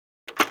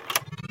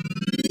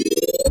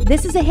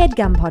This is a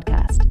HeadGum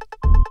podcast.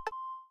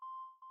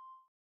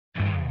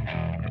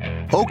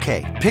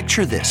 Okay,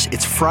 picture this.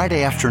 It's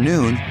Friday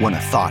afternoon when a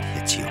thought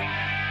hits you.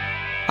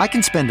 I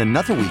can spend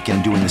another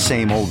weekend doing the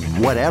same old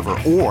whatever,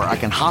 or I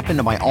can hop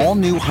into my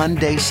all-new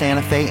Hyundai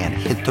Santa Fe and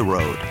hit the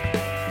road.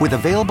 With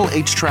available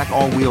H-Track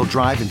all-wheel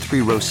drive and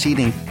 3-row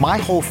seating, my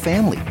whole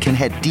family can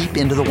head deep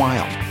into the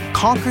wild.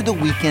 Conquer the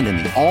weekend in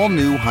the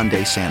all-new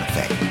Hyundai Santa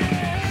Fe.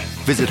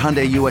 Visit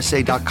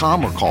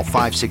HyundaiUSA.com or call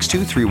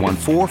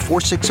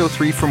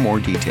 562-314-4603 for more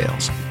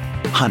details.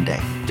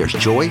 Hyundai, there's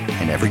joy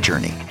in every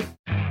journey.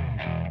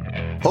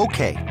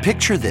 Okay,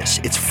 picture this.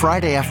 It's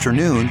Friday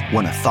afternoon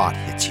when a thought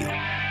hits you.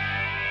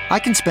 I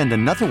can spend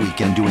another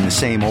weekend doing the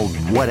same old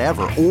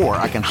whatever, or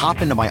I can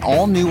hop into my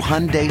all-new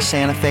Hyundai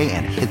Santa Fe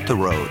and hit the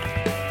road.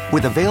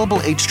 With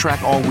available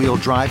H-Track all-wheel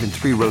drive and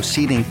 3-row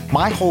seating,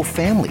 my whole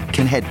family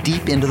can head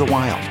deep into the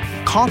wild.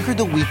 Conquer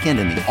the weekend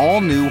in the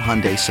all-new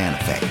Hyundai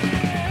Santa Fe.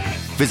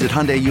 Visit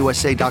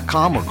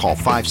HyundaiUSA.com or call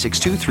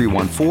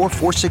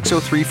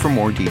 562-314-4603 for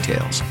more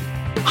details.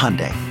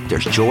 Hyundai,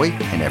 there's joy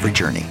in every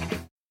journey.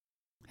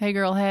 Hey,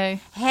 girl, hey.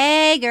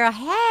 Hey, girl,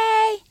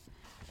 hey.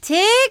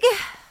 Tig,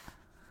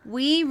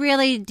 we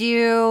really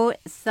do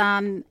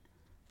some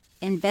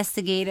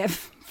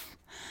investigative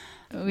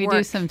We work.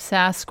 do some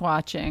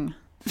Sasquatching.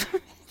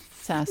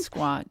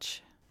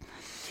 Sasquatch.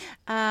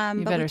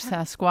 You better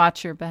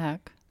Sasquatch your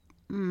back.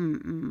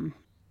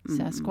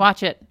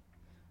 Sasquatch it.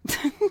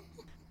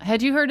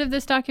 Had you heard of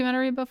this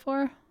documentary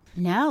before?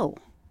 No.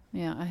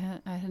 Yeah,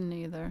 I hadn't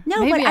either.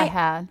 No, Maybe but I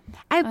had.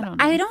 I don't know.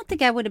 I don't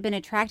think I would have been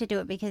attracted to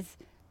it because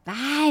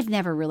I've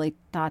never really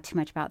thought too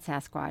much about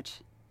Sasquatch.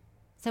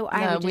 So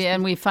I would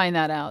just we find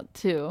that out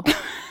too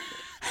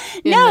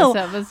in No.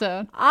 this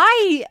episode.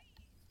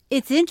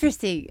 It's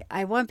interesting.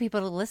 I want people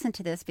to listen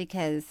to this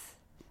because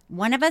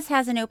one of us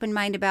has an open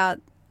mind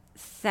about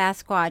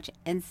Sasquatch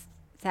and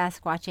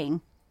Sasquatching.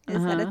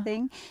 Is that a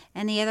thing?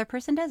 And the other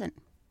person doesn't.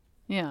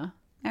 Yeah.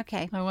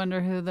 Okay. I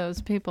wonder who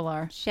those people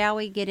are. Shall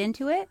we get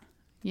into it?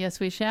 Yes,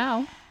 we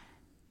shall.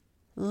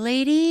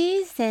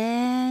 Ladies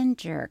and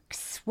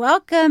jerks,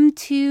 welcome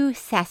to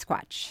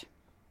Sasquatch.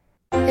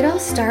 It all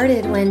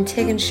started when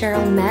Tig and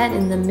Cheryl met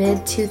in the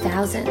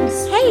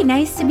mid-2000s. Hey,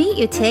 nice to meet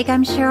you, Tig.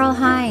 I'm Cheryl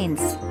Hines.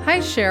 Hi,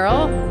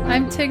 Cheryl.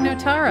 I'm Tig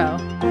Notaro.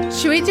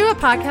 Should we do a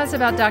podcast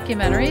about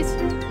documentaries?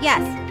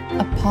 Yes.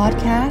 A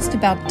podcast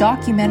about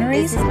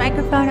documentaries? Is this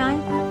microphone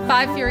on?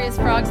 5 furious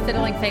frogs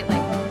fiddling faintly.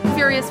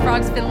 Furious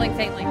frogs fiddling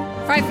faintly.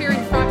 5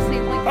 furious frogs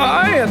fiddling faintly.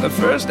 I am the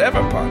first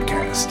ever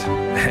podcast,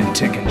 and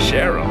Tig and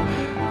Cheryl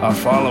are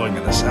following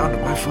in the sound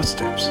of my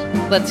footsteps.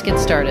 Let's get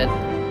started.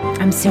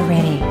 I'm so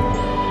ready.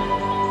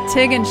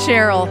 Tig and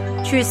Cheryl.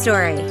 True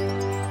story.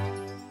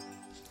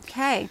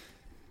 Okay.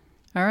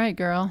 All right,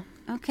 girl.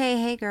 Okay,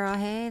 hey, girl.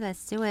 Hey,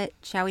 let's do it.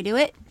 Shall we do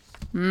it?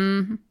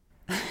 Mm-hmm.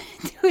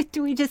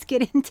 Do we just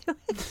get into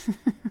it?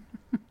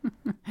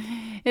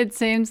 It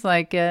seems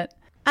like it.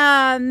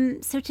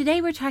 So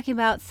today we're talking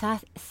about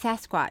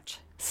Sasquatch.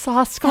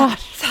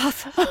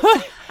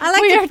 Sasquatch. I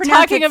like We to are pronounce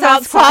talking it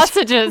about Sasquatch.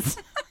 sausages.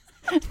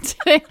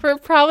 Today we're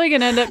probably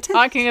going to end up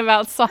talking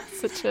about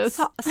sausages.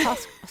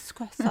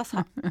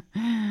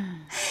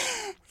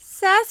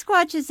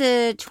 Sasquatch is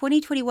a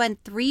 2021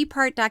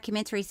 3-part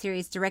documentary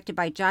series directed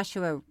by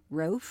Joshua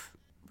Rofe,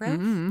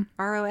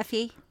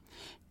 R-O-F-E,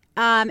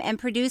 and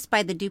produced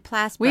by the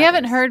Duplass brothers. We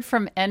haven't heard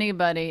from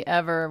anybody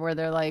ever where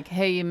they're like,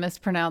 hey, you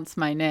mispronounced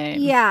my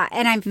name. Yeah,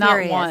 and I'm Not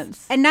furious.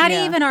 once. And not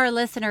Yeah. even our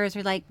listeners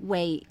are like,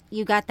 wait,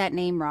 you got that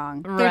name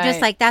wrong. They're Right.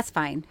 just like, that's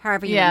fine,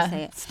 however you want to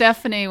say it.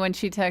 Stephanie, when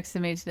she texted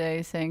me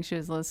today saying she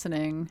was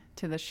listening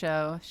to the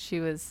show, she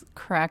was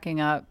cracking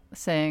up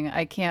saying,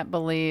 I can't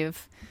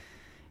believe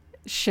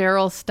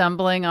Cheryl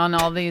stumbling on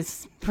all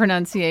these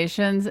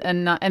pronunciations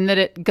and that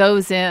it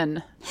goes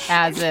in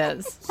as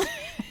is.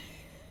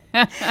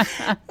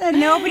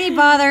 Nobody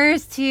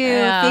bothers to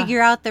Yeah.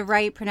 figure out the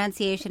right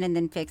pronunciation and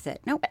then fix it.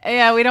 Nope.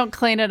 Yeah, we don't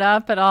clean it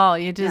up at all.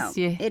 You just,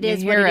 No, you it you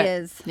is what hear it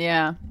is.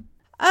 Yeah.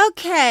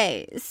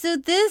 Okay, so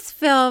this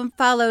film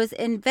follows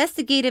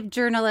investigative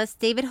journalist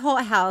David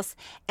Holthouse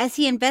as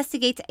he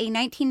investigates a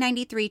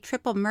 1993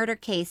 triple murder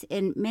case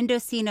in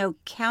Mendocino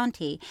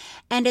County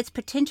and its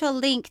potential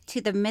link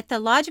to the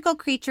mythological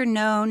creature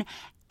known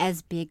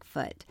as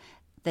Bigfoot.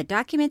 The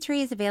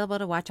documentary is available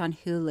to watch on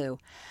Hulu.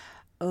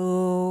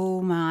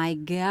 Oh my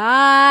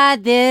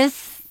God,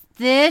 this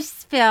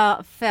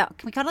film. Can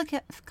we call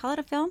it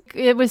a film?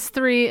 It was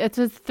three. It's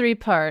a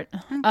 3-part.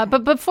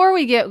 But before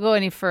we go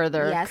any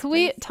further, Yes, could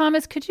we, please.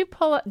 Thomas? Could you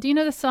pull up? Do you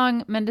know the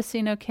song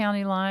 "Mendocino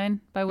County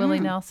Line" by Willie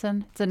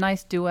Nelson? It's a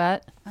nice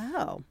duet.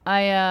 Oh.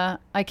 I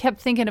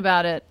kept thinking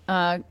about it.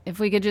 If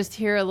we could just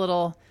hear a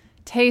little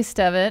taste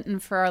of it,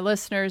 and for our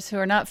listeners who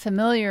are not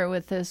familiar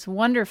with this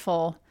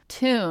wonderful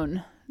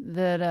tune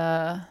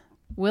that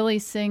Willie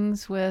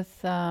sings with.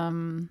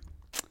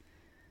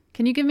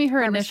 Can you give me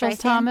her Barbra initials,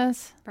 Streisand?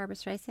 Thomas? Barbra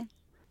Streisand?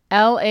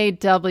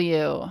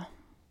 L-A-W.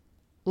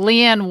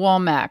 Leanne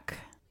Womack.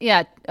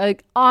 Yeah, an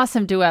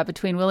awesome duet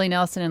between Willie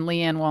Nelson and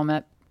Leanne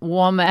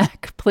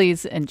Womack.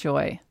 Please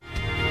enjoy.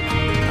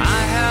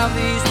 I have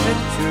these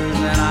pictures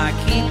and I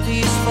keep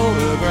these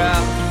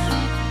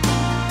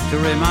photographs to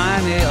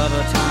remind me of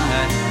a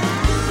time.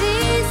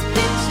 These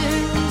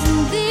pictures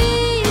and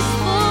these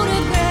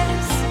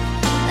photographs.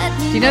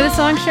 Do you know the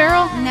song,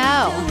 Cheryl?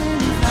 No.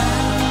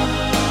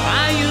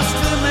 I used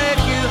to make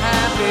you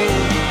happy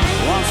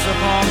once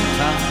upon a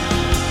time,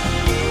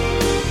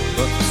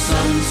 but the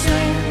sun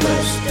sank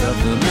west of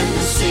the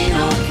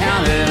Mendocino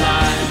County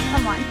line.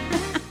 Come on.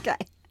 Okay.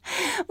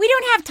 We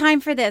don't have time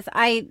for this.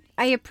 I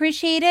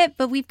appreciate it,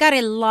 but we've got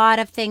a lot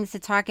of things to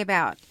talk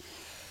about.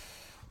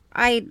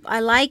 I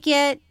like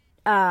it.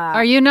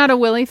 Are you not a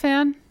Willie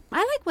fan? I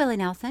like Willie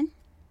Nelson.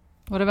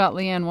 What about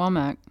Leanne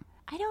Womack?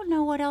 I don't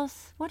know what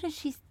else.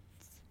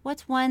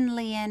 What's one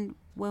Leanne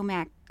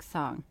Womack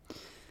song?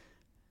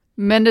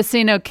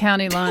 Mendocino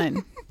County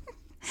Line.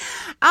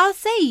 I'll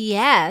say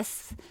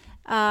yes,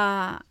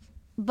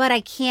 but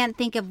I can't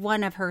think of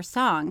one of her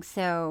songs,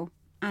 so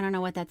I don't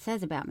know what that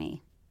says about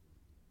me.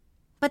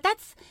 But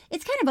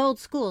it's kind of old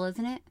school,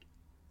 isn't it?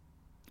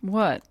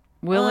 What?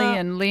 Willie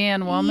and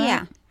Leanne Womack?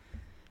 Yeah.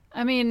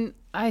 I mean,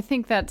 I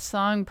think that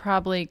song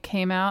probably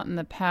came out in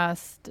the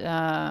past,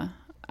 I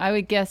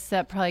would guess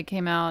that probably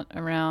came out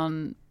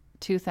around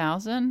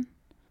 2000.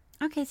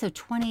 Okay, so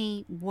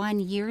 21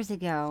 years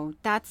ago.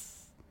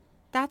 That's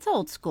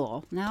old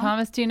school, no?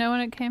 Thomas, do you know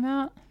when it came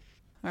out?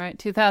 All right,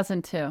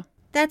 2002.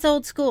 That's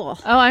old school.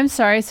 Oh, I'm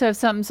sorry. So if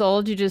something's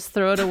old, you just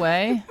throw it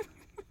away?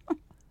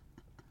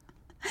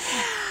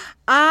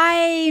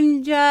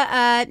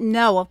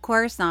 No, of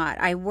course not.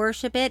 I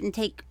worship it and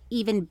take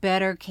even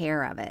better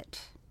care of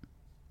it.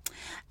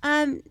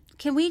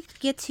 Can we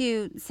get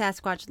to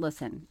Sasquatch?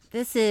 Listen,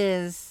 this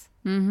is,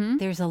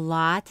 there's a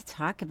lot to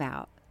talk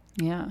about.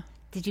 Yeah.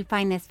 Did you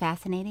find this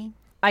fascinating?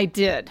 I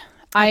did.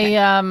 Okay.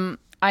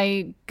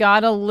 I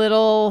got a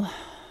little...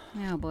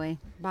 Oh, boy.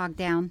 Bogged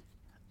down.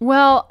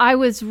 Well, I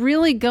was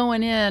really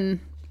going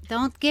in...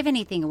 Don't give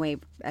anything away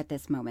at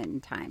this moment in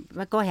time,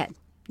 but go ahead.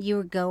 You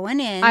were going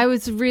in. I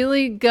was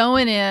really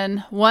going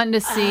in, wanting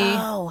to see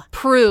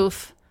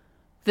proof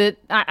that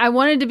I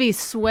wanted to be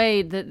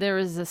swayed that there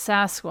is a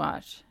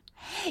Sasquatch.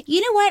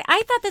 You know what?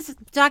 I thought this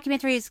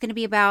documentary is going to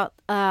be about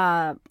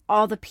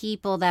all the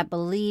people that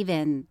believe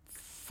in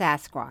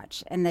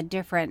Sasquatch and the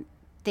different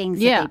things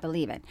that they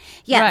believe in.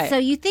 Yeah, right. So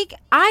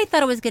I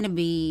thought it was going to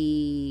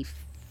be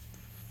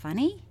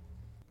funny?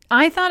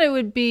 I thought it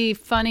would be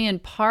funny in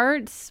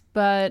parts,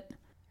 but...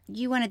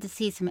 You wanted to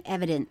see some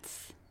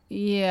evidence.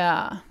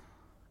 Yeah.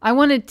 I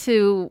wanted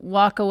to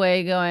walk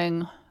away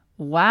going,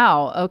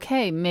 wow,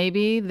 okay,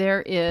 maybe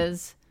there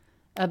is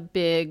a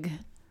big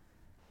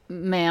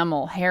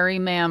mammal, hairy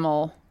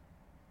mammal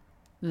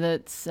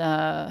that's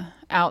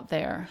out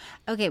there.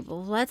 Okay,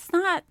 well, let's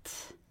not...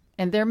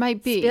 And there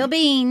might be. Spill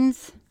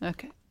beans.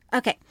 Okay.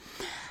 Okay.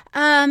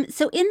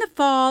 So in the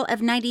fall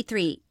of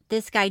 93,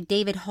 this guy,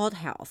 David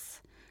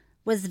Holthouse,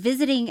 was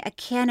visiting a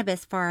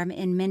cannabis farm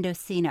in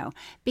Mendocino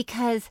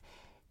because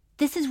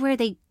this is where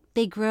they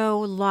grow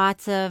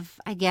lots of,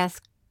 I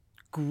guess,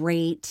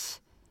 great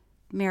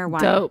marijuana.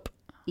 Dope.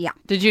 Yeah.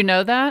 Did you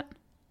know that?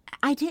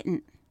 I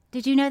didn't.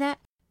 Did you know that?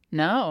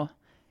 No.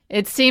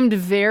 It seemed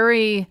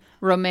very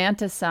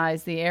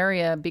romanticized, the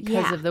area,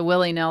 because of the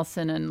Willie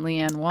Nelson and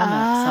Leanne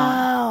Womack song.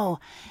 Oh,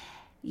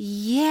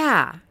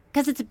 yeah.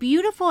 Because it's a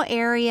beautiful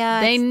area.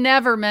 They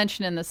never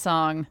mention in the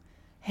song,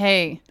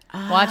 hey,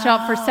 watch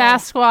out for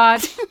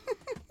Sasquatch.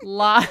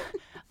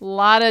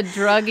 lot of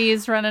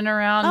druggies running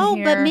around here.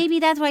 Oh, but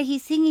maybe that's why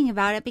he's singing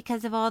about it,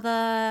 because of all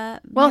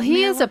the... Well,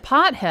 he is a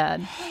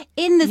pothead.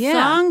 In the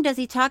song, does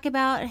he talk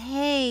about,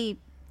 hey,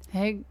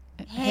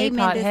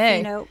 pot,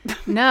 hey.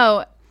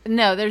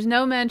 No, there's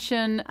no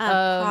mention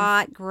of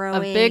pot growing,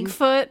 of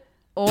Bigfoot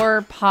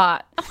or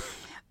pot.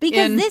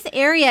 Because this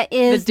area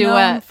is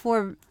known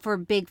for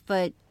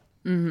Bigfoot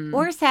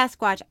or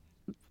Sasquatch.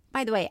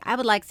 By the way, I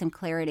would like some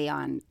clarity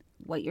on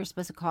what you're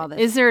supposed to call this.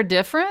 Is there a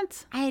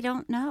difference? I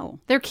don't know.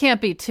 There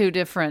can't be two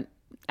different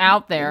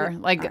out there,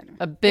 like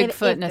a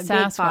Bigfoot and a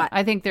Sasquatch.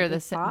 I think they're the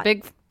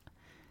same.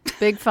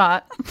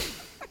 Bigfoot.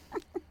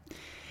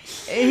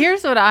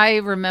 Here's what I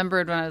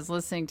remembered when I was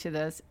listening to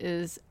this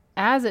is,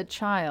 as a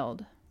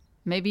child,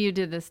 maybe you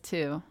did this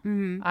too,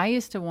 I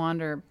used to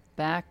wander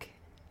back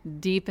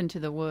deep into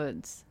the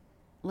woods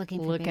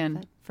looking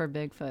for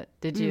Bigfoot.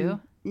 Did you?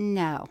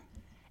 No.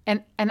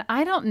 And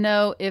I don't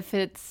know if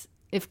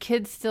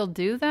kids still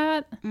do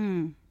that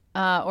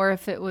or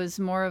if it was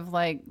more of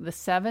like the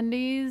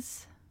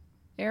 70s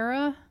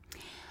era.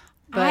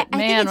 But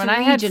man, when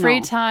I had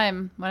free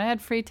time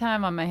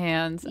on my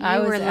hands, I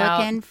was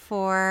looking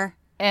for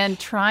and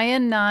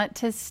trying not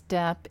to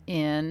step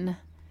in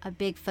a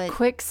Bigfoot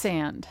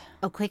quicksand.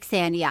 Oh,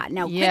 quicksand, yeah.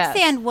 No,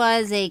 quicksand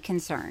was a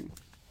concern.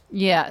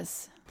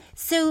 Yes.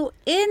 So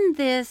in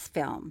this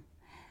film,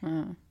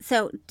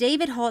 so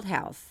David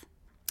Holthouse,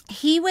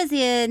 he was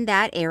in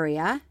that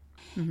area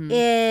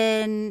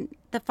in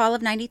the fall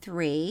of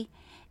 93.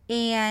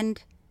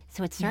 And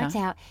so it starts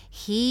out,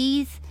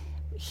 he's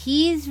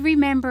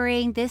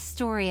remembering this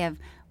story of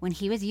when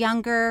he was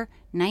younger,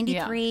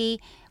 93.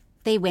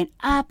 They went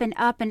up and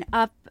up and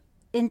up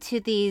into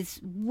these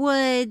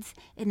woods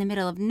in the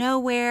middle of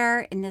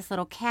nowhere in this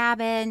little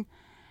cabin.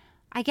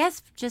 I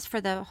guess just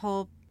for the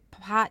whole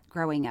pot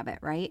growing of it,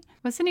 right?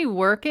 Wasn't he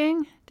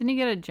working? Didn't he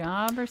get a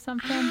job or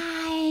something?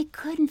 I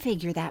couldn't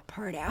figure that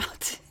part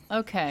out.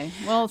 Okay.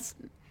 Well,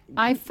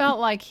 I felt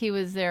like he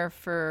was there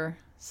for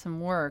some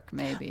work,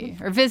 maybe,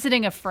 or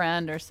visiting a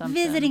friend or something.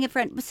 Visiting a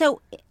friend.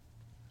 So,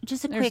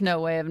 just a There's quick. no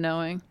way of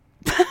knowing.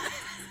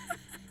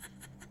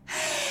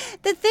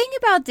 The thing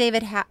about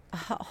David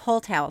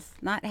Holthouse,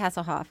 not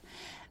Hasselhoff,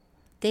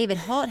 David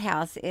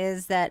Holthouse,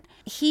 is that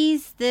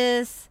he's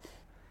this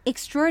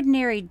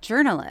extraordinary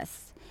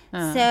journalist.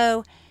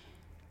 So,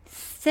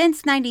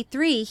 since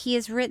 '93, he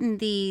has written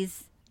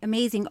these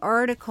amazing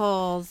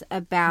articles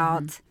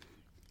about,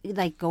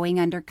 like, going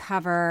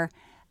undercover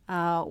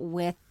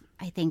with,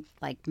 I think,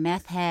 like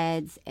meth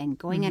heads, and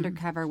going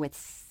undercover with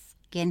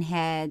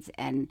skinheads,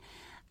 and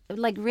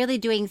like really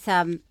doing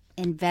some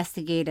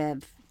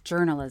investigative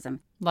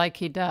journalism. Like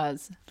he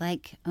does.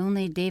 Like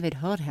only David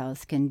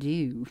Holthouse can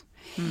do.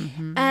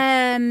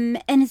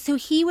 And so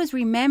he was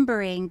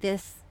remembering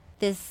this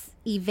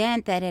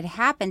event that had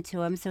happened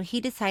to him, so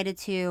he decided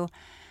to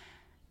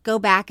go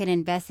back and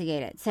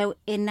investigate it. So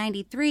in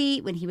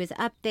 '93, when he was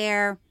up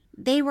there,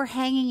 they were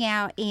hanging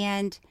out,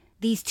 and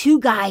these two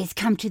guys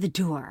come to the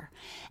door,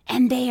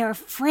 and they are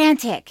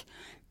frantic,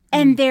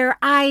 and their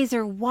eyes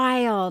are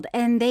wild,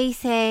 and they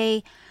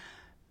say,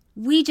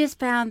 "We just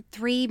found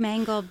 3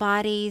 mangled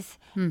bodies,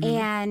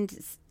 and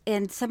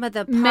some of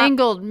the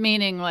Mangled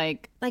meaning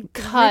like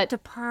cut ripped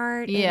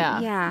apart.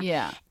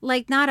 Yeah.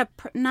 Like not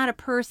a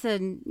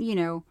person,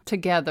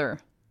 together.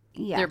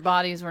 Yeah. Their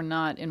bodies were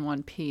not in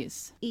one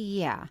piece.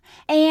 Yeah.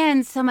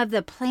 And some of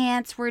the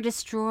plants were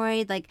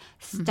destroyed, like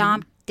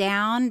stomped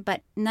down,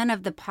 but none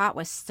of the pot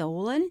was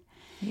stolen.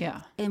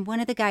 Yeah. And one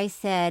of the guys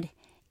said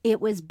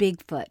it was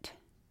Bigfoot.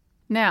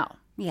 Now,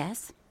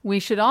 Yes. we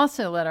should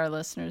also let our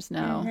listeners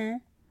know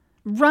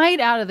right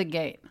out of the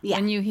gate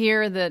when you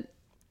hear that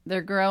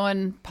they're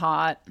growing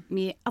pot,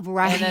 Me,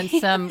 right. and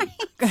then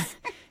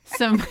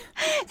some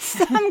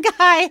some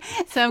guy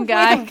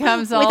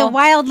comes with a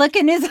wild look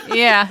in his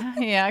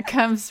eye.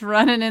 comes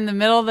running in the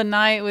middle of the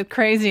night with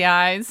crazy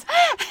eyes,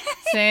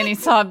 saying he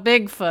saw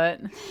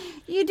Bigfoot.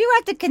 You do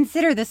have to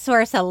consider the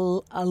source a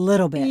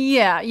little bit.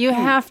 Yeah, you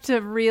have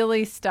to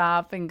really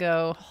stop and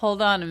go,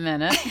 hold on a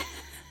minute.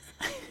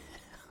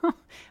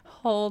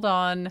 Hold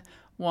on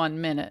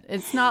 1 minute.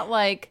 It's not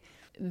like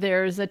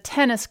there's a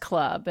tennis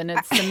club and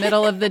it's the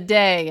middle of the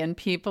day and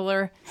people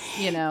are,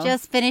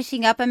 just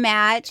finishing up a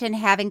match and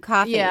having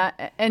coffee. Yeah,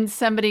 and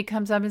somebody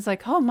comes up and is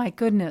like, oh my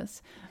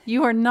goodness,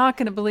 you are not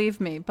going to believe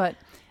me, but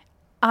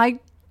I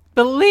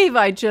believe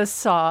I just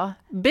saw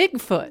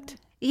Bigfoot.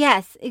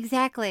 Yes,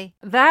 exactly.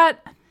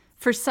 That,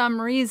 for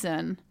some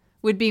reason,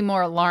 would be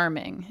more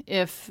alarming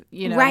if,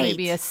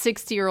 maybe a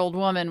 60-year-old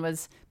woman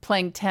was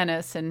playing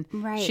tennis and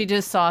she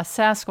just saw a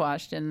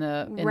Sasquatch in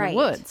the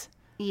woods.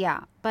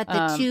 Yeah, but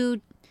the two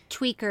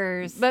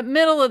tweakers. But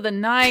middle of the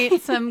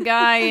night, some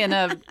guy in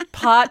a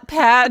pot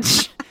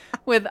patch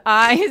with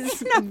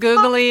eyes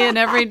googly in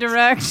every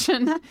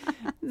direction,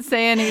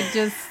 saying he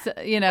just,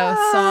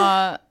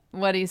 saw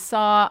what he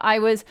saw.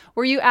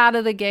 Were you out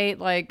of the gate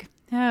like,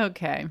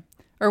 okay?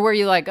 Or were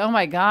you like, oh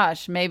my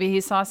gosh, maybe he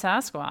saw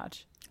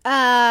Sasquatch?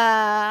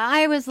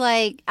 I was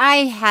like,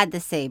 I had the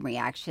same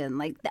reaction.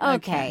 Like,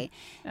 okay.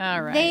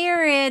 All right. They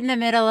are in the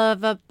middle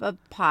of a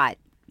pot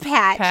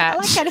patch. I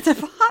like that it's a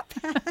pot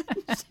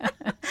patch.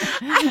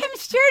 I'm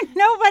sure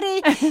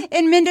nobody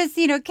in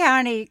Mendocino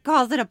County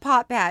calls it a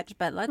pot patch,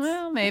 but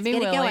maybe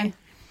let's get Willie. it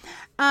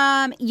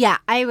going. Yeah,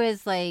 I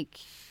was like,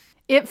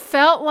 it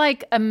felt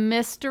like a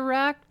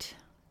misdirect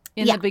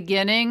in the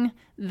beginning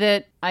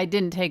that I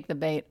didn't take the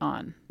bait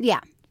on.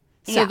 Yeah.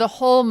 So the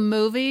whole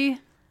movie,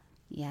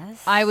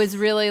 yes, I was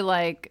really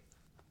like,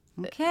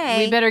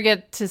 okay, we better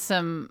get to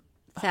some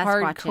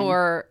Sasquatching.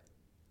 hardcore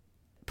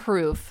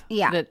proof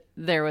that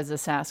there was a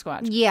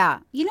Sasquatch. Yeah.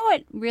 You know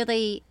what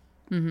really,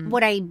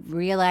 what I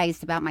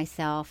realized about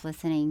myself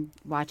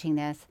watching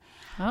this?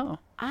 Oh.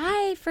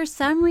 I, for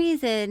some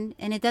reason,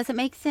 and it doesn't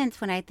make sense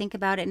when I think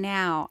about it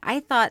now, I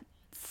thought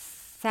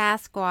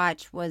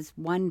Sasquatch was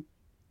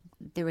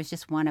there was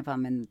just one of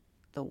them in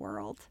the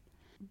world.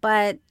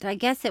 But I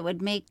guess it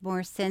would make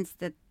more sense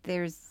that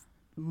there's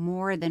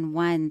more than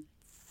one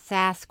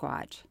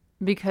Sasquatch.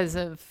 Because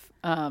of...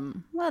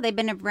 well, they've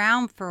been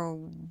around for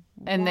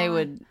and they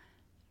would...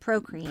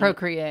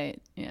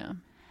 Procreate, yeah.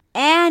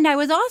 And I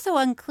was also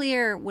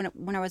unclear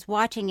when I was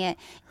watching it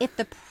if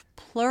the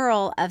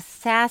plural of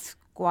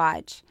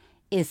Sasquatch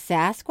is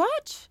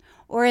Sasquatch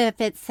or if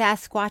it's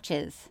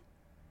Sasquatches.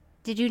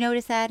 Did you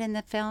notice that in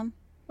the film?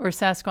 Or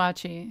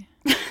Sasquatchy.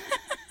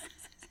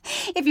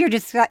 If you're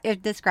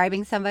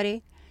describing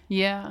somebody?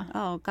 Yeah.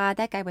 Oh, God,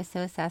 that guy was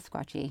so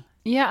Sasquatchy.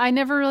 Yeah, I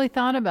never really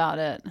thought about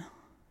it.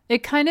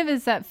 It kind of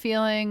is that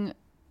feeling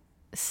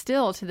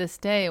still to this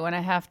day when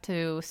I have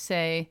to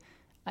say,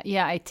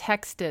 yeah, I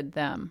texted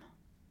them.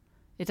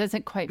 It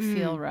doesn't quite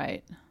feel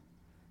right.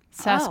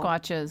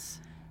 Sasquatches.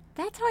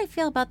 That's how I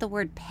feel about the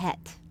word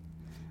pet.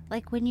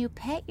 Like when you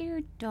pet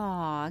your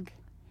dog,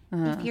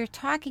 if you're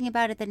talking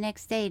about it the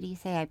next day, do you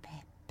say I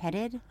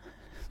petted?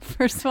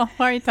 First of all,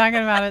 why are you talking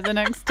about it the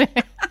next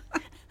day?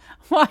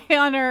 Why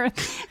on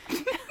earth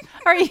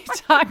are you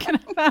talking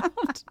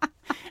about?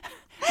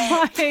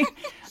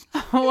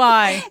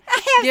 Why?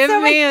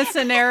 Give me a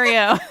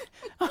scenario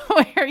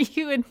where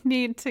you would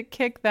need to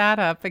kick that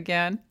up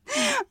again.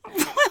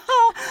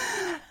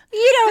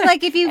 Well,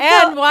 like if you...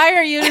 And why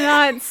are you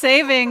not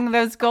saving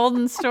those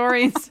golden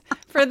stories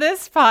for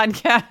this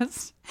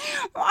podcast?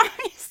 Well, I'm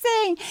just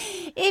saying,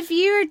 if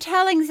you're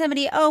telling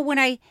somebody, when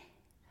I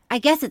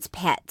guess it's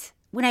pet.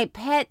 When I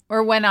pet.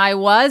 Or when I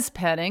was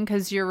petting,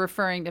 because you're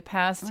referring to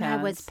past tense. When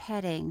I was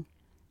petting.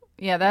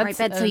 Yeah, that's...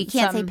 Right, so you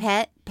can't say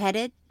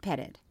petted?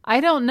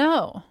 I don't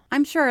know.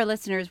 I'm sure our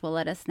listeners will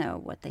let us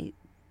know what they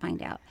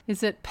find out.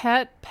 Is it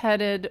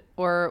petted,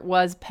 or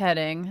was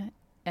petting?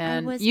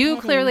 And was you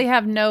petting. clearly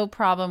have no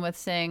problem with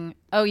saying,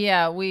 oh,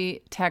 yeah,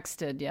 we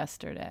texted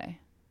yesterday.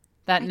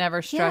 That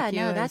never struck you?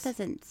 Yeah, no, as that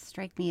doesn't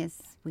strike me as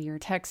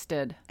weird.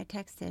 Texted. I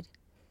texted.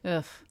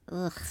 Ugh.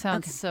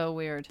 Sounds okay. so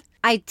weird.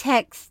 I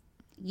text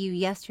you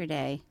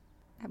yesterday.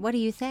 What do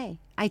you say?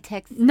 I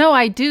text. No,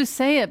 I do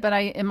say it, but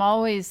I am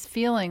always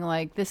feeling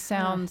like this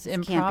sounds This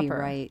improper. can't be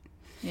right.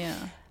 Yeah.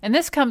 And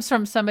this comes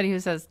from somebody who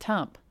says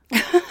tump.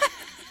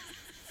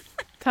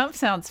 Tump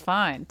sounds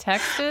fine.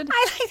 Texted?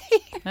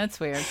 That's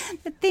weird.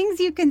 The things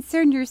you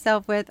concern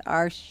yourself with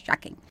are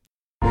shocking.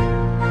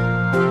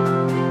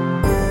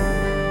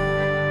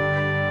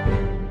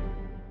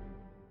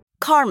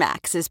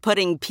 CarMax is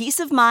putting peace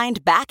of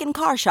mind back in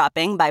car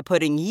shopping by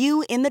putting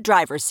you in the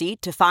driver's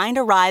seat to find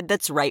a ride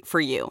that's right for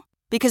you.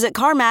 Because at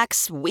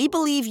CarMax, we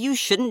believe you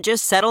shouldn't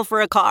just settle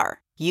for a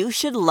car. You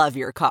should love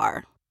your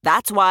car.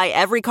 That's why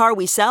every car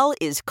we sell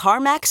is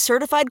CarMax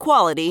certified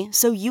quality,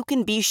 so you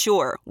can be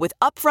sure with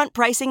upfront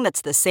pricing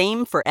that's the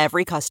same for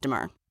every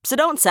customer. So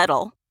don't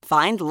settle.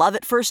 Find love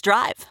at first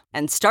drive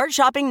and start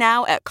shopping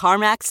now at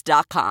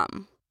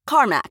CarMax.com.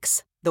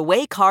 CarMax, the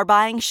way car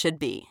buying should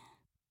be.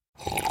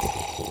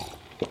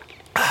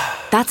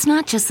 That's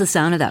not just the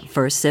sound of that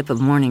first sip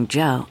of Morning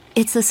Joe.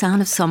 It's the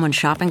sound of someone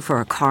shopping for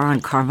a car on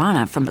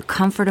Carvana from the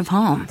comfort of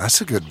home. That's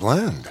a good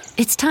blend.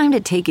 It's time to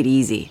take it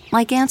easy,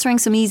 like answering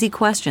some easy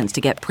questions to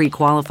get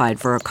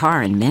pre-qualified for a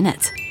car in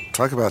minutes.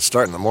 Talk about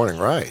starting the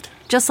morning right.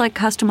 Just like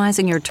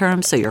customizing your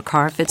terms so your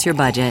car fits your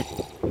budget.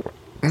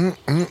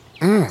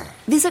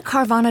 Visit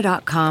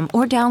Carvana.com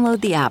or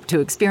download the app to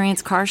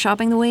experience car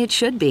shopping the way it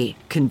should be.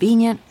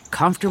 Convenient,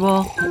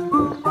 comfortable.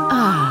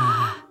 Ah.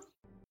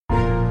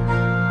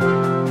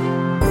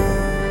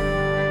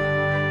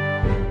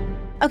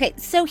 Okay,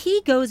 so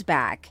he goes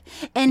back,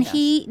 and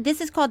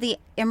this is called the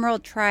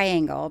Emerald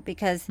Triangle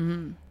because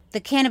the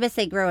cannabis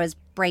they grow is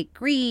bright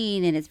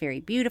green and it's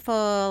very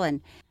beautiful,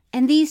 and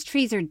these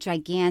trees are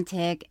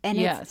gigantic, and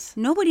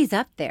nobody's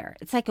up there.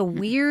 It's like a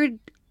weird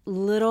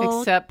little...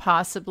 Except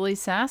possibly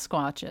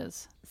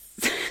Sasquatches.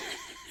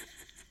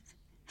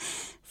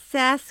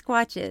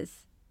 Sasquatches.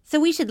 So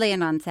we should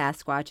land on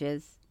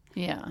Sasquatches.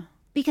 Yeah.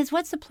 Because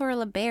what's the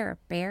plural of bear?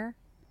 Bear?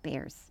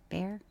 Bears.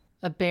 Bear?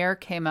 A bear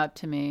came up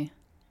to me.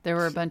 There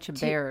were a bunch of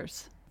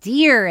bears.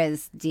 Deer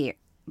is deer.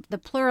 The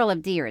plural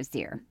of deer is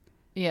deer.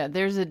 Yeah,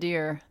 there's a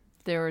deer.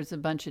 There was a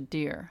bunch of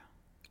deer.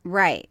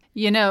 Right.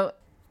 You know,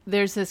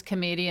 there's this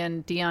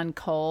comedian, Dion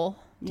Cole.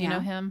 Do you know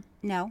him?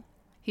 No.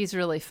 He's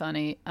really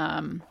funny.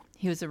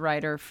 He was a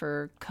writer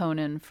for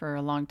Conan for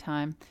a long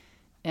time.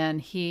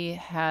 And he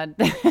has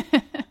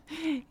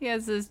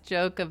this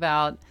joke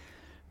about,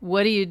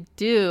 what do you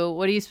do?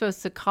 What are you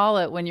supposed to call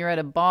it when you're at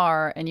a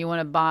bar and you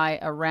want to buy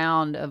a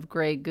round of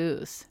Grey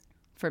Goose?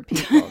 For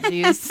people, do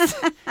you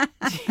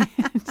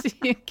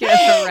get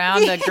a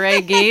round of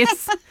gray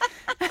geese?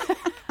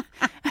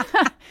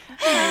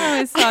 I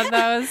always thought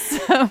that was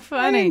so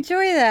funny. I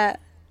enjoy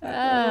that.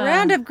 A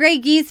round of gray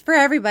geese for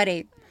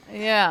everybody.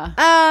 Yeah.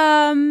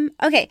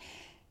 Okay.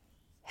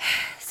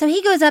 So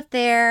he goes up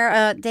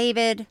there.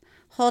 David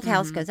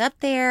Holthouse goes up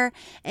there,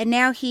 and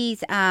now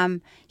he's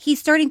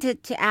starting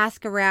to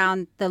ask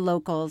around the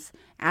locals,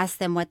 ask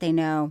them what they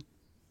know,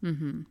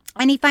 and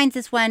he finds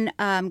this one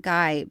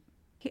guy.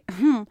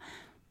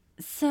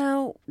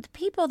 So the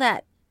people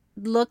that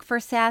look for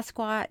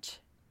Sasquatch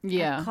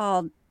are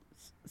called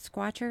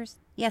squatchers.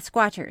 Yeah,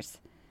 squatchers.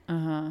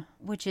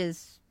 Which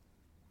is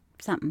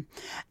something.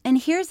 And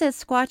here's a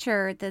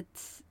squatcher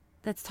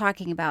that's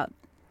talking about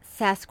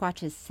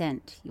Sasquatch's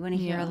scent. You want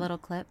to hear a little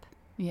clip?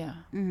 Yeah.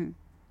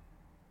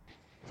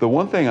 The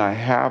one thing I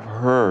have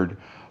heard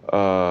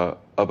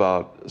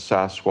about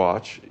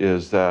Sasquatch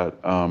is that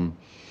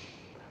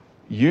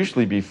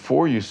usually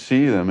before you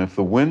see them, if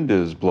the wind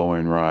is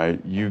blowing right,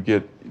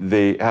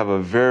 they have a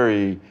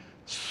very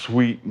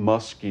sweet,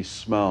 musky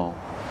smell.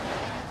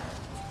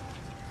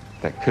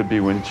 That could be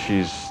when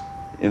she's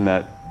in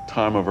that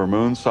time of her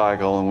moon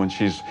cycle and when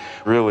she's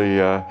really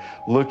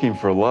looking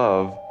for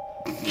love.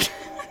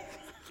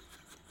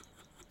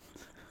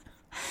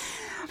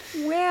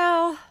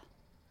 Well,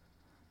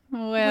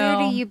 where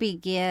do you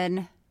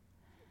begin?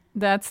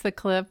 That's the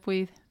clip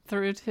we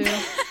threw to.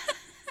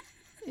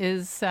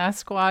 Is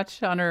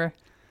Sasquatch on her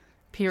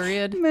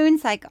period. Moon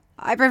cycle.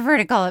 I prefer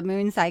to call it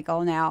moon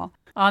cycle now.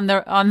 On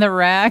the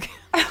rag.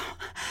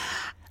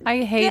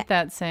 I hate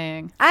that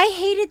saying. I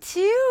hate it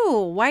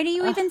too. Why do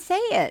you even say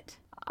it?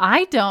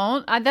 I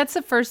don't. That's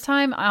the first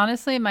time,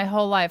 honestly, in my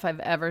whole life I've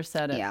ever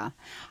said it. Yeah.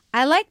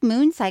 I like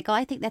moon cycle.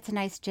 I think that's a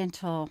nice,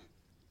 gentle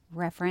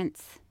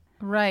reference.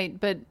 Right.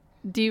 But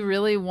do you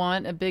really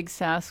want a big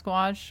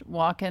Sasquatch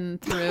walking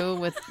through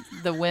with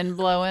the wind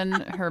blowing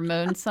her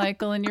moon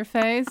cycle in your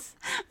face?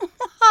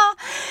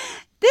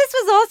 This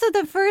was also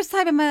the first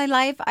time in my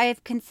life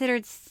I've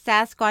considered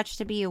Sasquatch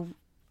to be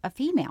a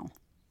female.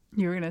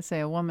 You were going to say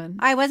a woman.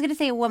 I was going to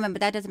say a woman, but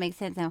that doesn't make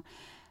sense now.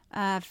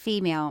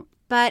 Female.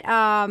 But,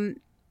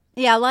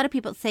 yeah, a lot of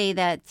people say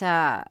that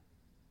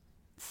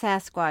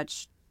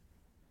Sasquatch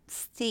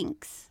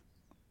stinks.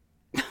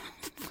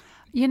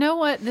 You know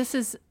what? This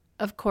is,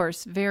 of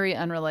course, very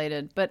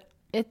unrelated, but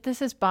this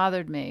has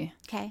bothered me.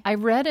 Okay. I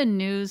read a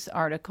news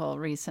article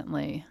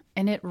recently,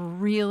 and it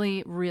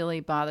really, really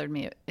bothered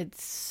me.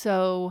 It's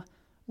so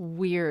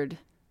weird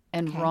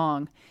and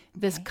wrong.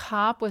 This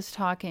cop was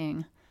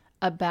talking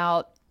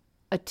about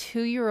a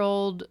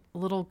 2-year-old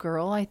little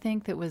girl, I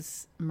think, that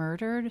was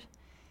murdered,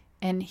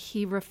 and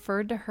he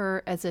referred to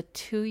her as a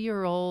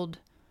 2-year-old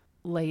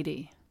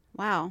lady.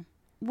 Wow.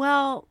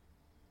 Well,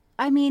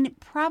 I mean,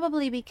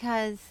 probably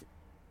because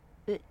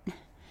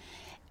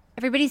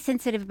everybody's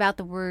sensitive about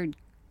the word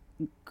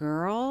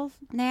girl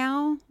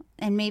now,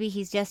 and maybe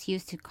he's just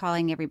used to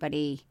calling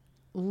everybody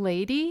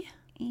lady.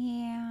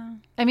 Yeah.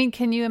 I mean,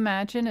 can you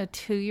imagine a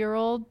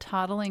 2-year-old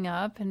toddling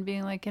up and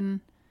being like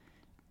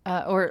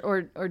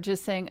or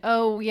just saying,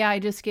 "Oh yeah, I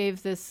just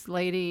gave this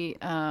lady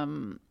a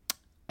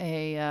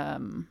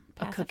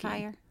pacifier."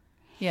 Cookie.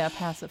 Yeah, a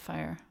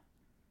pacifier.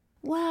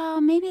 Well,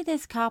 maybe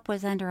this cop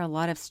was under a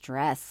lot of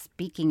stress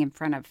speaking in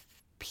front of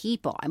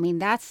people. I mean,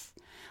 that's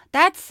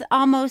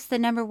almost the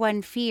number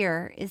one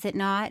fear, is it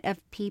not, of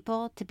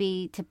people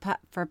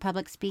for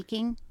public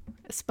speaking?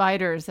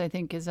 Spiders, I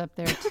think, is up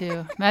there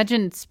too.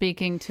 Imagine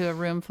speaking to a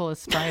room full of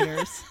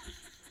spiders.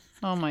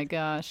 Oh my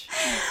gosh.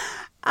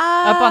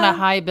 Up on a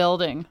high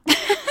building.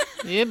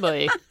 Yeah,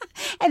 boy.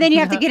 And then you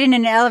have to get in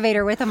an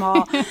elevator with them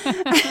all.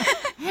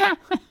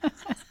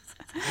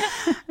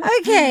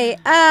 Okay.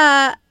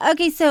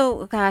 Okay,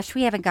 so, gosh,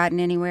 we haven't gotten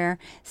anywhere.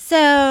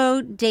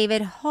 So,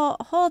 David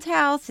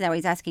Holthouse, now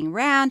he's asking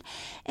around.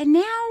 And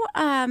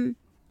now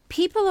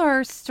people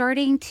are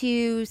starting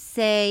to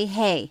say,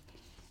 hey,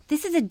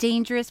 this is a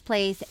dangerous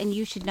place and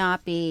you should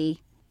not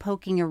be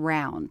poking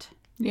around.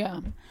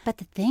 Yeah. But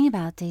the thing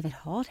about David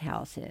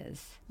Holthouse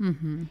is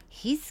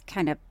he's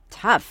kind of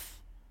tough.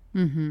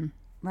 Mm-hmm.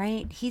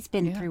 Right? He's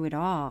been through it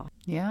all.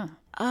 Yeah.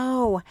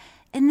 Oh,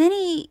 and then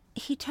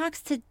he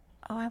talks to...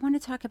 Oh, I want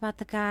to talk about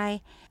the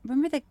guy.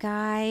 Remember the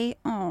guy?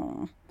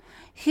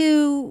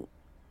 Who...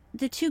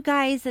 The two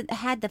guys that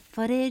had the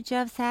footage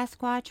of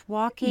Sasquatch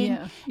walking.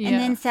 Yeah. And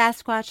then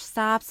Sasquatch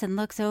stops and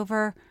looks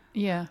over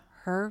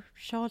her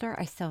shoulder.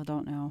 I still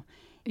don't know.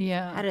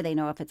 Yeah. How do they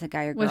know if it's a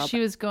guy or girl? Well, she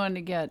was going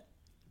to get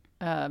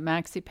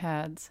maxi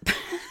pads.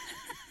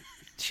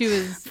 She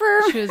was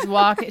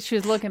walking. She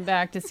was looking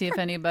back to see if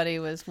anybody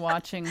was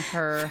watching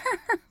her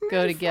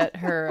go to get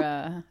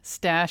her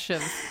stash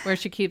of where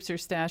she keeps her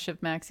stash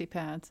of maxi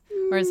pads,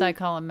 or as I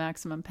call them,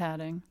 maximum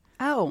padding.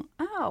 Oh,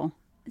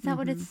 is that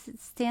what it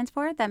stands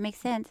for? That makes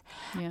sense.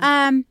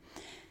 Yeah.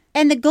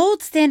 And the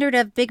gold standard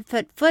of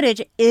Bigfoot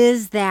footage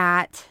is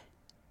that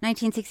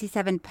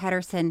 1967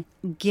 Patterson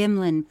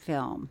Gimlin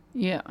film.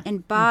 Yeah.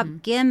 And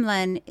Bob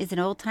Gimlin is an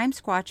old-time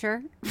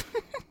squatcher.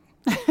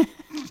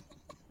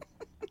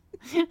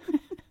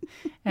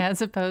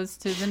 As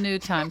opposed to the new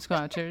time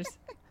squatchers.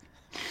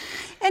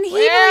 And he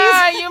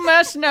you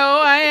must know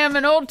I am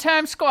an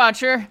old-time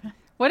squatcher.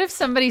 What if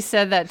somebody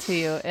said that to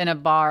you in a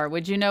bar?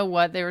 Would you know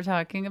what they were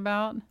talking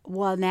about?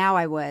 Well, now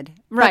I would.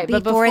 Right,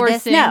 but before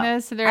seeing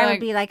this, they're I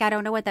would be like, I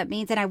don't know what that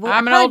means, and I would.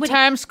 I'm an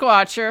old-time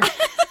squatcher.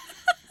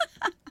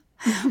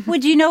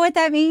 Would you know what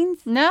that means?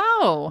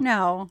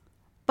 No.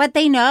 But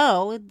they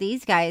know,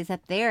 these guys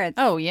up there.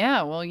 Oh,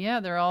 yeah. Well, yeah,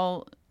 they're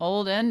all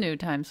old and new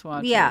time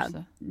squatchers. Yeah.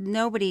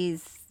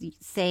 Nobody's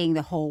saying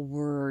the whole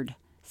word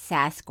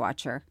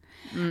Sasquatcher.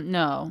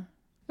 No.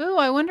 Ooh,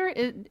 I wonder,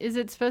 is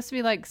it supposed to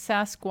be like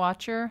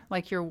Sasquatcher?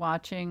 Like you're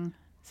watching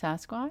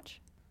Sasquatch?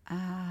 Oh,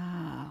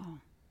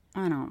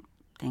 I don't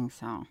think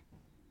so.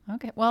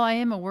 Okay. Well, I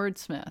am a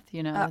wordsmith,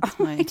 That's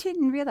my... I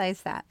didn't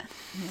realize that.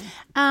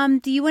 Yeah.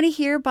 Do you want to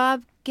hear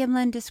Bob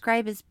Gimlin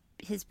describe his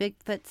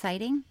Bigfoot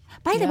sighting?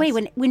 By the way,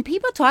 when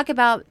people talk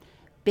about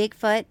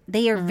Bigfoot,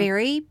 they are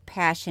very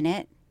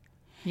passionate.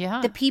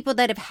 Yeah. The people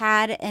that have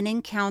had an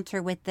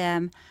encounter with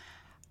them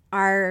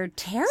are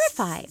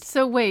terrified.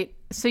 So wait,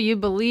 so you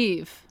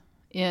believe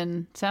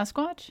in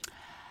Sasquatch?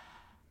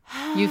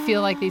 You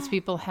feel like these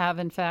people have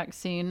in fact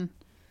seen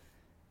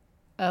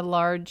a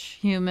large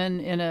human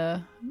in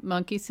a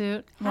monkey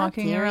suit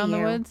walking around the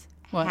woods?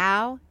 What?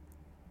 How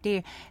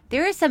dare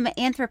there are some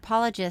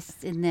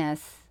anthropologists in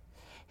this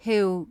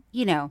who,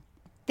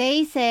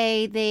 they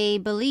say they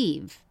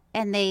believe,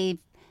 and they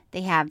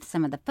have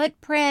some of the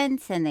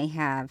footprints, and they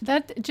have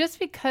that. Just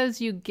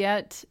because you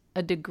get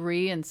a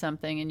degree in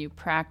something and you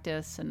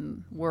practice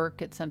and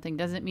work at something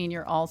doesn't mean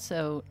you're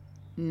also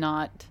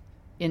not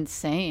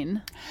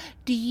insane.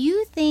 Do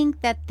you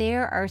think that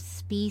there are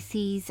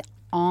species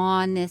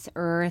on this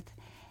earth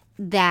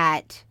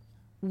that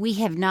we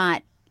have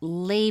not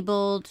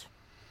labeled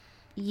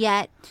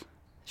yet?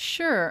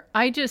 Sure.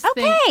 I just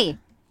think... Okay.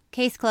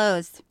 Case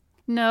closed.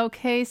 No,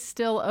 case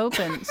still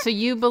open. So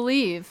you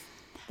believe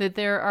that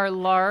there are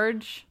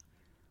large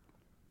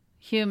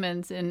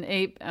humans in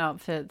ape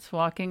outfits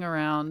walking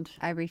around.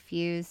 I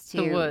refuse to.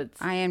 The woods.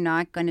 I am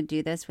not going to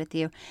do this with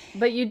you.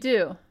 But you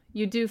do.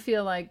 You do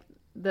feel like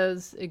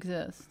those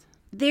exist.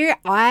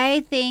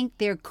 I think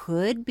there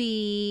could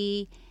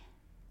be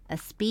a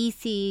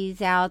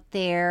species out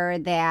there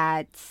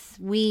that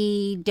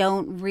we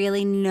don't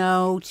really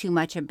know too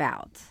much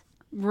about.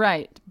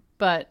 Right.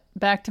 But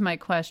back to my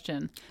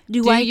question. Do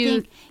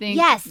you think...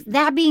 Yes.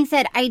 That being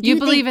said, I do You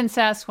believe in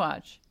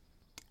Sasquatch?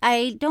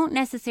 I don't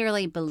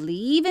necessarily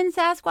believe in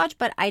Sasquatch,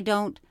 but I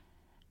don't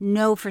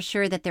know for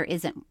sure that there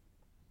isn't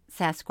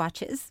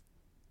Sasquatches.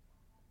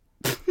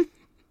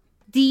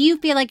 Do you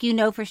feel like you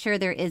know for sure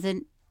there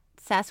isn't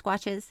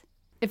Sasquatches?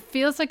 It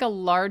feels like a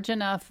large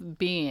enough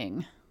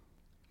being.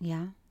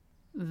 Yeah.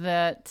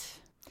 That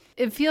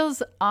it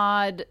feels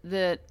odd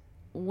that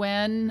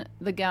when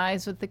the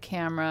guys with the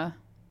camera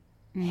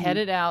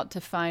headed out to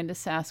find a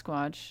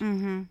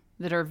Sasquatch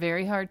that are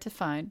very hard to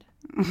find,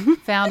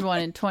 found one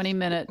in 20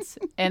 minutes,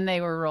 and they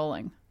were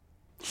rolling.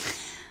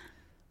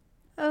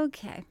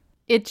 Okay.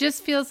 It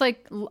just feels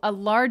like a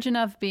large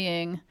enough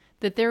being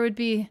that there would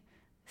be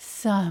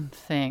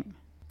something.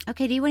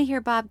 Okay, do you want to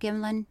hear Bob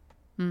Gimlin?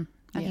 Okay,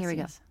 Yes, here we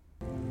go.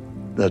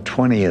 The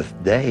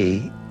 20th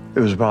day, it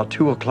was about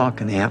 2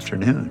 o'clock in the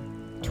afternoon.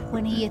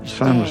 20th The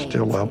sun was day.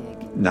 still up,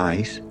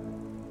 nice.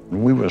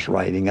 And we was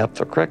riding up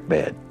the creek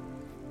bed.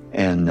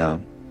 And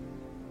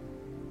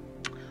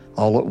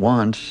all at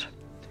once,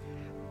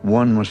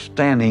 one was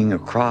standing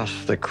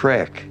across the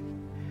creek,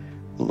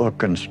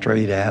 looking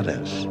straight at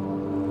us.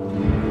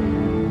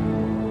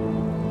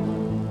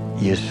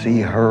 You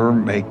see her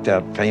make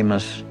that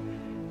famous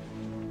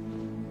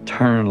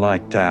turn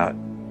like that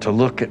to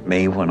look at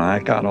me when I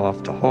got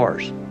off the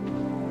horse.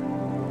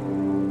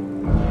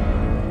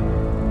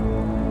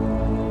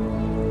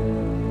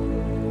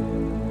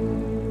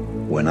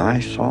 When I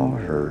saw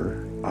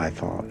her, I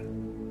thought,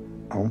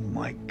 oh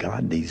my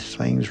God, these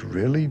things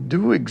really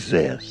do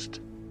exist.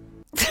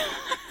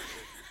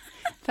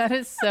 That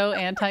is so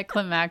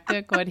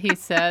anticlimactic what he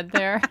said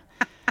there.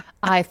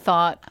 I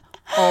thought,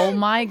 oh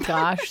my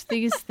gosh,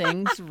 these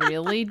things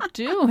really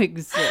do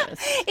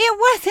exist. It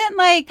wasn't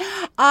like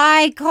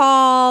I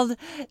called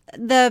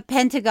the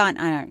Pentagon.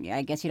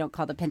 I guess you don't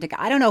call the Pentagon.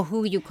 I don't know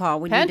who you call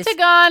when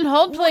Pentagon,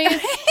 hold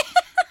please.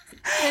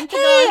 Pentagon,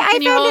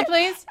 can you hold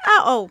please?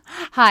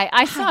 Hi,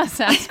 I saw a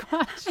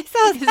Sasquatch.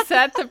 Is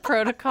that the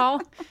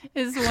protocol?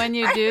 Is when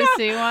you do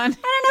see one?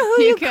 I don't know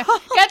who you call.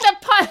 Get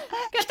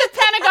the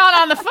Pentagon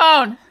on the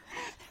phone.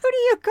 Who do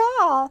you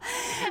call?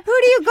 Who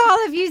do you call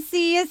if you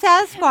see a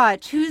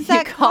Sasquatch? Who's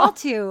that call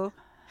to?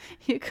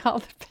 You call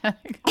the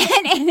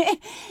Pentagon.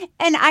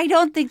 And I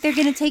don't think they're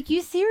going to take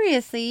you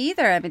seriously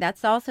either. I mean,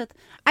 that's also...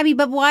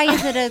 but why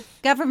is it a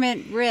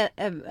government threat?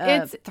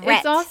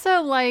 It's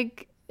also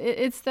like...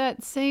 It's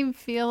that same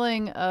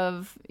feeling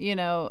of,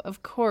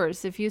 of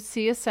course, if you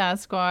see a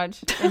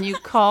Sasquatch and you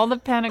call the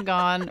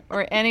Pentagon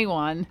or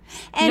anyone,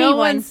 no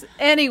one's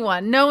going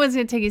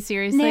to take you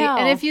seriously. No.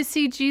 And if you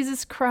see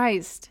Jesus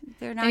Christ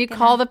and you gonna...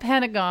 call the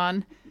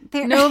Pentagon,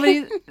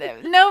 nobody's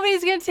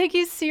going to take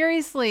you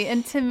seriously.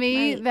 And to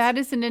me, that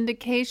is an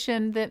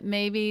indication that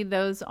maybe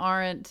those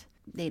aren't...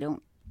 They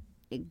don't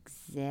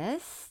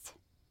exist?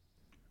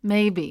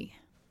 Maybe.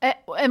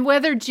 And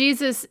whether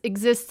Jesus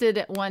existed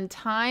at one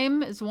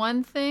time is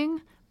one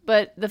thing,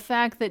 but the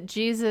fact that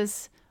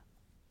Jesus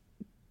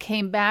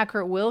came back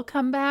or will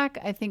come back,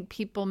 I think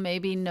people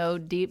maybe know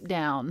deep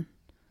down.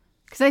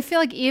 Because I feel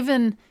like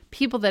even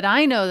people that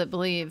I know that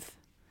believe,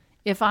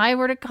 if I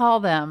were to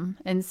call them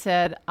and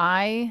said,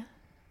 I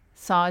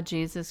saw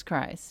Jesus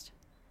Christ.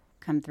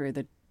 Come through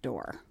the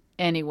door.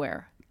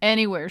 Anywhere,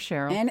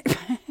 Cheryl.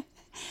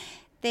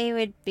 They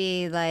would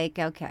be like,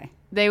 okay.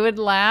 They would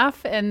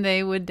laugh and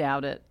they would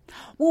doubt it.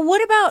 Well,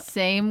 what about...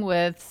 Same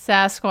with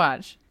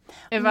Sasquatch.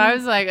 If I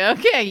was like,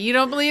 okay, you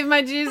don't believe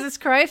my Jesus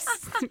Christ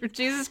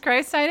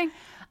sighting?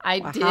 I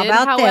did,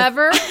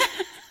 however,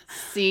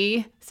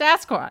 see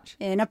Sasquatch.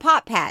 In a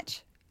pot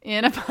patch.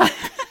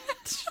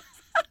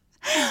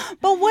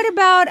 But what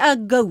about a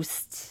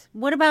ghost?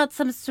 What about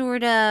some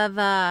sort of,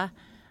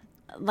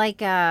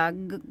 like a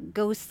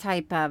ghost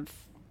type of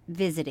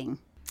visiting?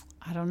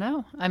 I don't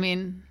know. I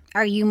mean...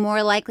 Are you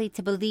more likely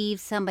to believe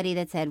somebody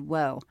that said,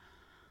 whoa,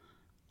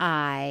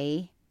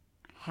 I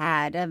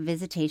had a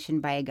visitation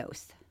by a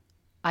ghost?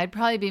 I'd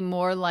probably be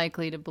more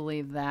likely to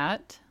believe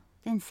that.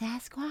 Than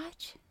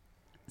Sasquatch?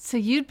 So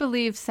you'd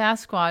believe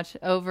Sasquatch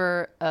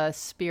over a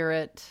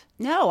spirit?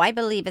 No, I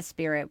believe a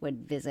spirit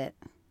would visit.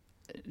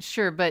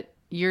 Sure, but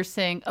you're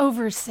saying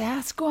over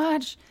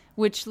Sasquatch?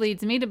 Which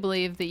leads me to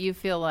believe that you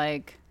feel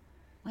like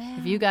Well,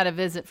 if you got a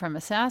visit from a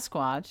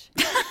Sasquatch,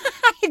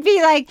 I'd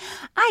be like,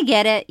 I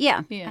get it.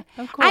 Yeah. Yeah,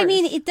 of course. I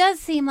mean, it does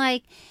seem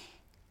like,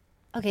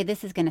 okay,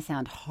 this is going to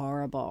sound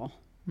horrible.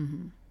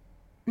 Mm-hmm.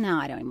 No,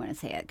 I don't even want to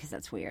say it because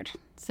that's weird.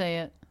 Say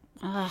it.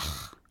 Ugh.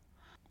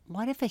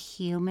 What if a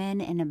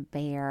human and a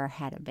bear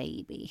had a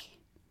baby?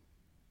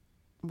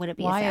 Would it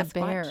be Why a a Sasquatch?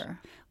 bear?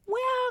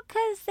 Well,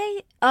 because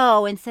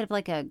instead of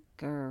like a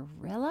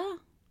gorilla?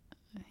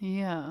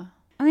 Yeah.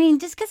 I mean,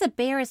 just because a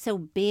bear is so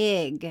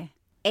big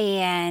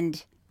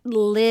and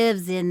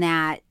lives in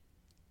that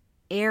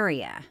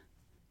area.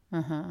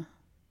 Uh-huh.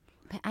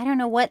 But I don't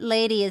know what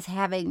lady is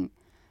having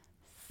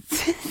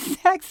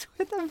sex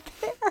with a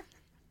bear.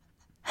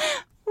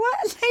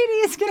 What lady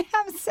is going to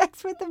have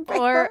sex with a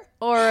bear?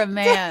 Or a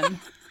man.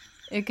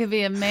 It could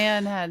be a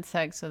man had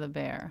sex with a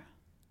bear.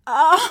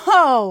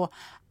 Oh,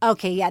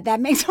 okay. Yeah, that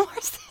makes more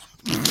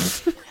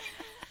sense.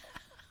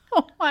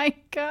 Oh my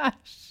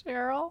gosh,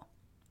 Cheryl.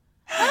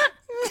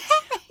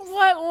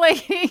 What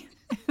lady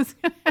is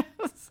going to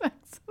have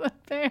sex with a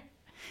bear?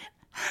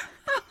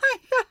 Oh my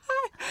God.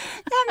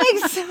 That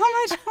makes so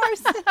much more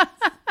sense.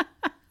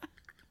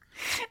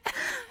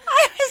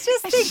 I was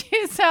just thinking.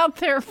 She's out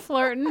there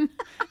flirting,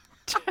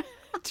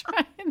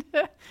 trying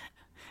to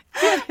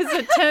get his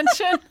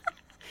attention.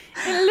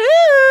 Hello.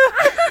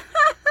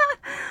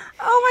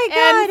 Oh my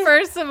God. And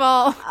first of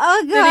all,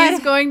 that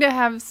he's going to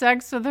have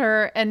sex with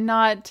her and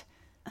not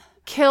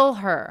kill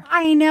her.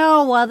 I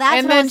know. Well, that's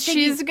and what I then was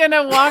thinking. she's going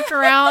to walk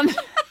around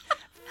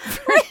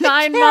for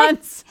 9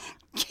 months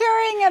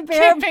carrying a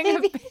bear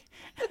carrying baby.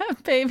 A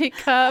baby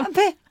cub.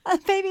 A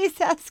baby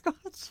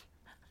Sasquatch.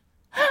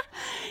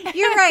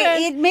 You're right.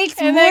 It makes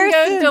and more then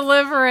go sense.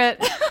 deliver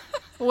it.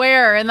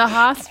 Where? In the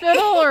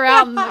hospital or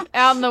out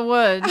in the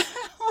woods?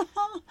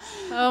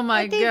 Oh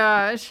my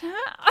gosh.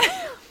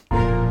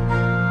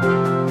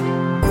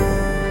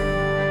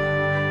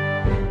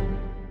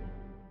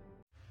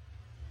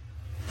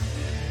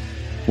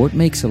 What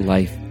makes a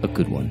life a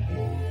good one?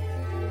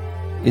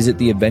 Is it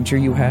the adventure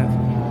you have?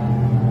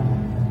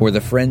 Or the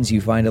friends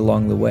you find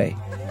along the way?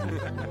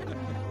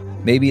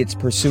 Maybe it's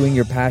pursuing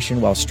your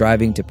passion while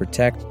striving to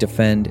protect,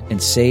 defend,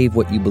 and save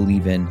what you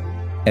believe in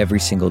every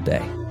single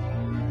day.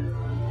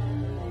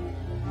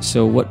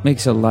 So what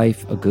makes a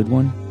life a good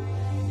one?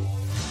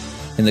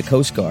 In the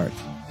Coast Guard,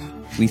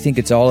 we think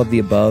it's all of the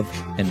above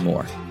and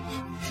more.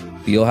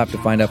 But you'll have to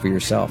find out for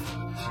yourself.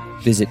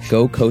 Visit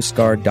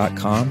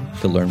gocoastguard.com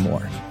to learn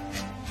more.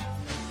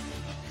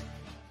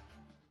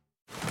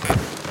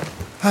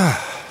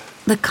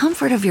 The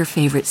comfort of your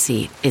favorite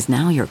seat is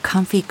now your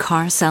comfy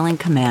car-selling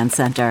command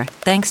center,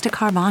 thanks to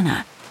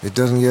Carvana. It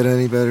doesn't get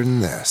any better than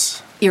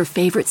this. Your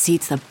favorite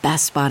seat's the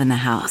best spot in the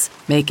house.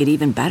 Make it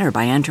even better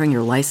by entering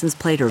your license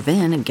plate or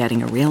VIN and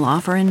getting a real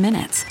offer in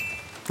minutes.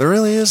 There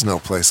really is no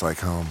place like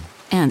home.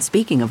 And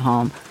speaking of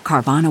home,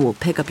 Carvana will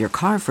pick up your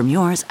car from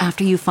yours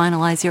after you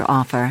finalize your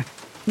offer.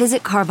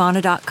 Visit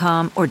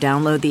Carvana.com or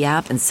download the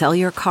app and sell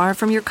your car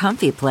from your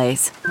comfy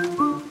place.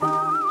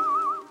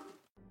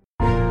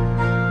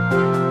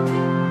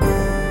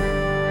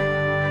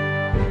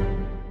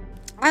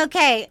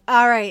 Okay,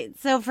 all right.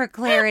 So for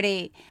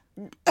clarity,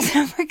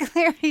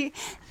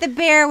 the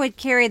bear would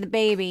carry the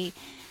baby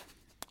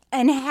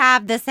and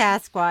have the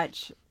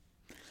Sasquatch,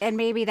 and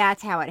maybe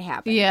that's how it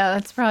happened. Yeah,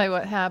 that's probably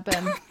what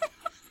happened.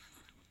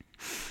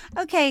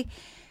 Okay,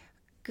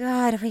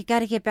 God, we got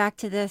to get back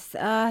to this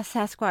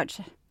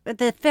Sasquatch,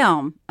 the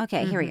film.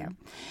 Okay, here we go.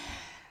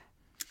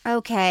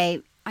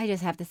 Okay, I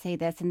just have to say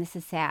this, and this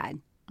is sad.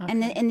 Okay.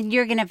 And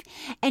you're gonna,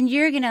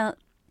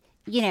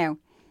 you know.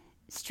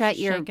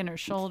 Shaking her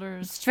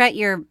shoulders. Strut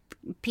your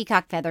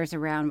peacock feathers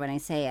around when I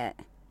say it.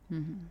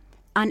 Mm-hmm.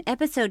 On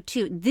episode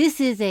 2, this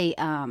is a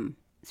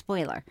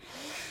spoiler.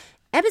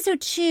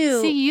 Episode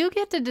 2. See, you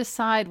get to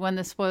decide when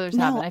the spoilers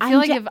happen. I feel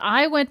like if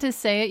I went to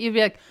say it, you'd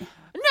be like,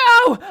 no!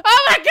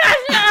 Oh my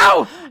gosh,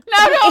 no!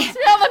 No, don't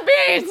spill the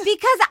beans!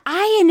 Because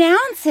I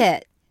announce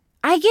it.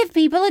 I give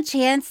people a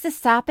chance to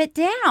stop it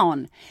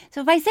down.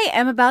 So if I say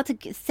I'm about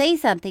to say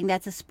something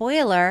that's a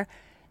spoiler,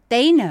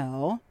 they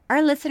know.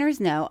 Our listeners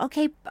know,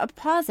 okay,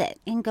 pause it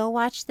and go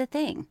watch the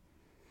thing.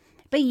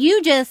 But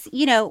you just,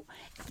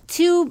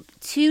 2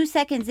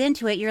 seconds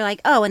into it, you're like,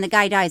 oh, and the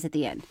guy dies at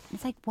the end.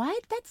 It's like,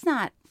 what? That's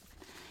not,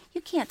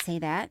 you can't say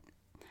that.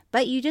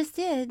 But you just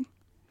did.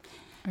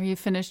 Are you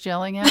finished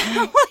yelling at me?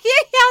 Well,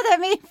 you yelled at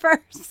me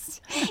first.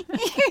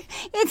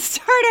 It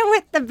started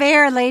with the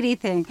bear lady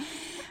thing.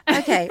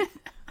 Okay.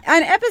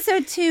 On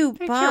episode 2,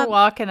 Bob. You're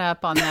walking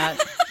up on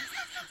that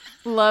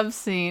love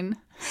scene.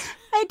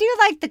 I do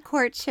like the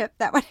courtship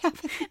that would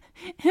happen.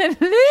 Hello,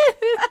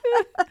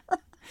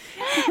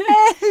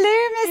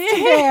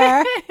 Mr.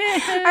 Bear.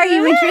 Are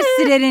you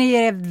interested in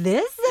any of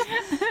this?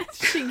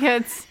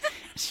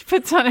 She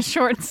puts on a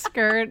short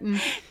skirt and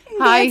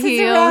high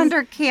heels, around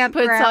her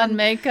campground. Puts on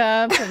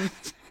makeup and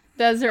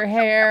does her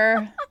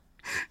hair.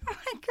 Oh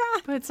my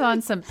God. Puts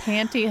on some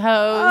pantyhose.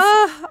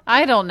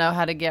 I don't know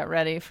how to get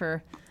ready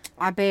for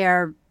a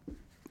bear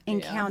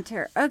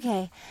encounter. Yeah.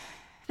 Okay.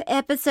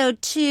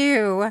 Episode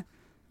 2.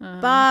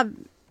 Bob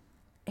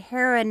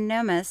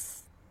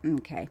Hieronymus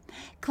Okay.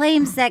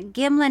 Claims that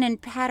Gimlin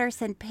and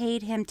Patterson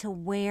paid him to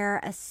wear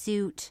a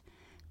suit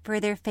for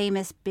their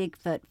famous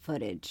Bigfoot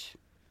footage.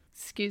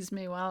 Excuse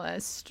me while I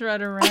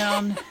strut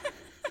around.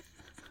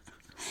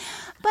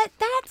 But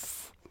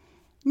that's...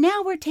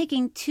 Now we're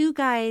taking two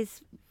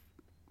guys'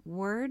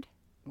 words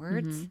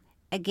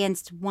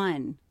against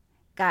one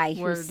guy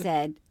who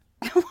said...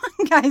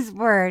 one guy's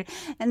word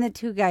and the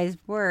two guys'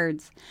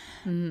 words.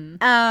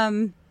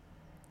 Mm-hmm.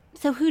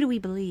 So who do we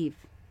believe?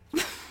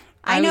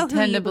 I would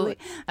tend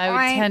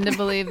to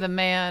believe the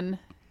man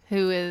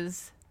who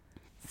is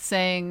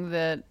saying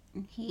that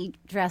he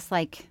dressed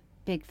like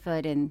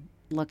Bigfoot and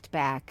looked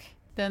back.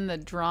 Then the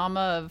drama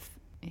of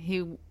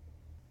he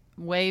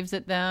waves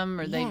at them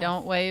or they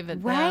don't wave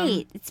at them.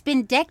 Right. It's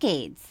been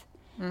decades.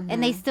 Mm-hmm.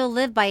 And they still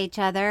live by each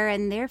other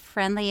and they're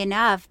friendly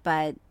enough,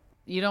 but...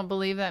 You don't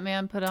believe that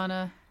man put on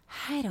a...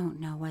 I don't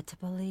know what to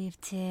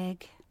believe,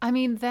 Tig. I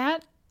mean,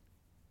 that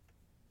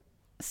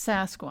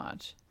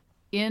Sasquatch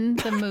in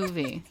the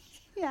movie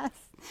yes,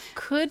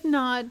 could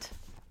not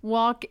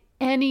walk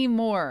any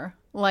more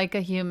like a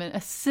human,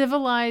 a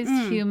civilized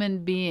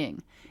human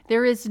being.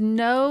 There is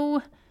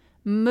no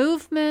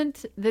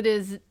movement that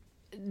is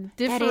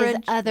different. That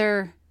is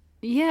other.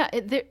 Yeah,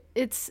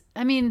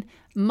 I mean,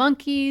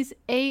 monkeys,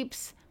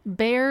 apes,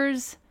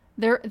 bears,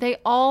 they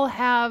all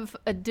have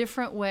a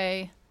different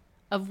way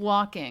of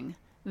walking.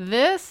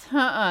 This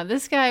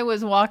guy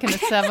was walking a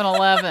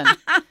 7-Eleven.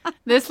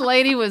 This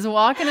lady was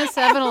walking a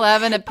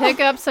 7-Eleven to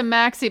pick up some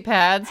maxi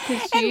pads.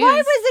 And why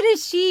was it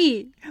a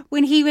she?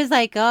 When he was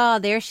like, oh,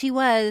 there she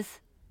was.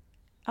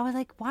 I was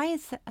like, why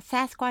is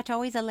Sasquatch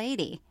always a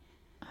lady?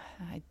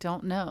 I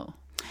don't know.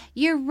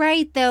 You're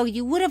right, though.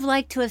 You would have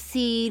liked to have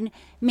seen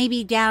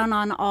maybe down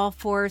on all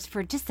fours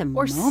for just a moment.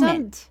 Or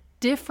some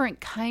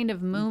different kind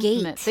of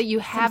movement that you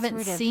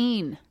haven't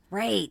seen.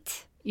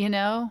 Right. You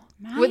know,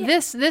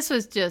 this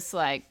was just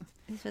like,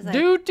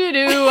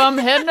 do-do-do, I'm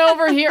heading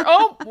over here.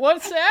 Oh,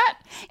 what's that?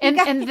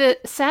 And the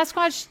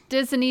Sasquatch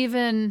doesn't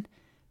even,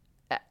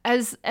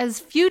 as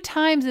few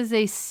times as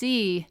they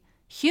see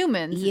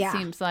humans, it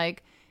seems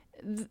like,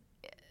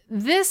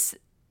 this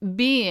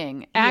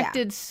being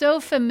acted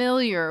so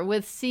familiar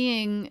with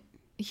seeing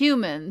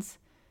humans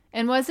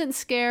and wasn't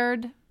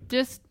scared,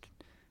 just...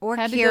 Or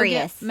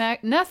curious.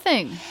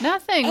 Nothing. Was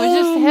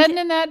just heading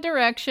in that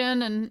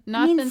direction and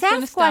nothing's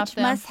going to stop them.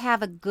 Sasquatch must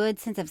have a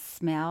good sense of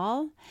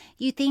smell.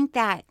 You think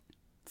that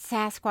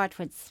Sasquatch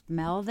would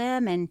smell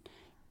them and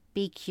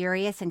be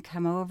curious and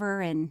come over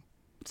and...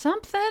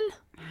 Something.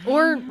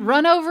 Or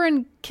run over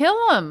and kill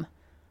them.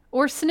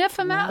 Or sniff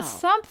them out.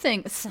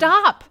 Something.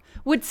 Stop.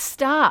 Would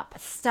stop.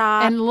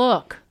 Stop. And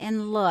look.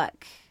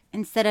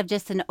 Instead of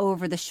just an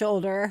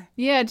over-the-shoulder.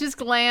 Yeah, just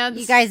glance.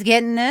 You guys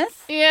getting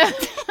this? Yeah.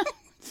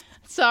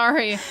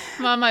 Sorry,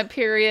 I'm on my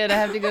period. I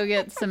have to go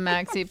get some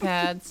maxi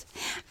pads.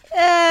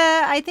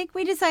 I think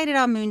we decided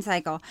on moon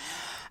cycle.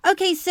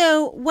 Okay,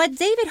 so what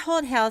David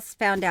Holthouse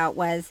found out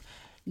was,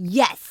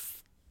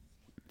 yes,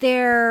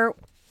 there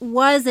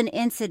was an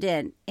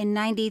incident in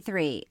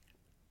 93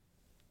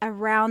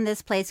 around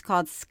this place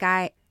called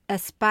Spy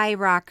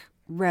Rock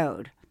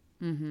Road.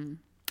 Mm-hmm.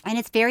 And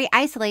it's very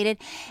isolated,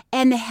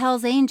 and the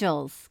Hells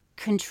Angels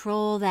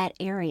control that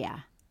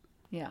area.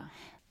 Yeah.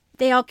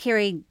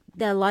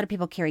 A lot of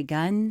people carry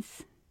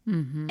guns,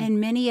 and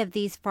many of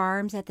these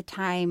farms at the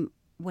time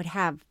would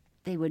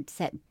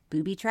set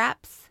booby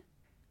traps.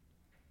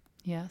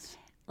 Yes,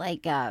 Why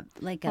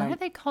are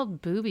they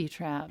called booby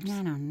traps?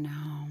 I don't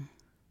know.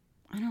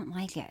 I don't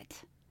like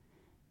it.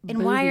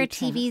 And why are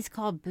TVs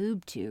called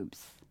boob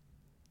tubes?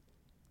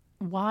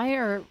 Why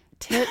are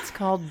tits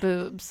called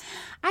boobs?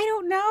 I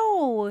don't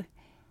know.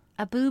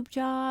 A boob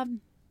job.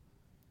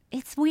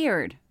 It's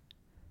weird.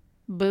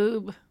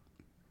 Boob.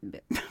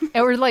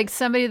 Or like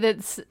somebody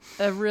that's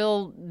a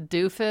real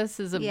doofus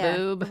is a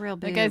boob. A real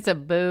boob. That guy's a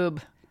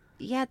boob.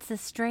 Yeah, it's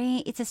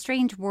a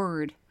strange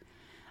word.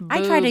 Boob.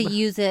 I try to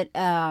use it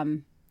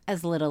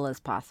as little as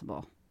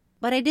possible.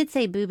 But I did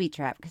say booby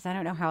trap because I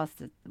don't know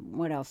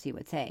what else you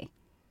would say.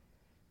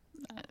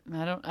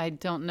 I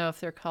don't know if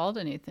they're called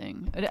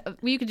anything.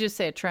 You could just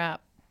say a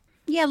trap.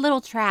 Yeah,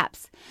 little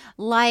traps.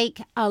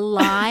 Like a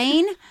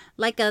line,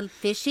 like a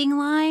fishing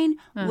line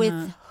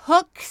with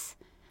hooks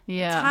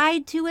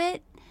tied to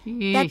it.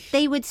 Yeesh. That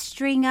they would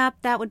string up.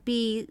 That would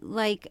be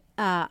like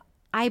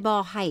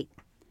eyeball height.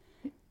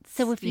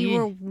 So if you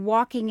were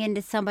walking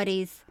into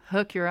somebody's...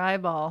 Hook your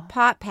eyeball.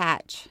 Pot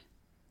patch,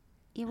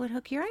 it would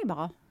hook your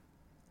eyeball.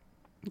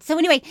 So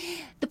anyway,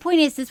 the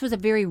point is this was a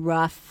very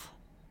rough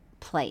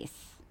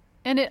place.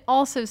 And it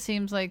also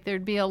seems like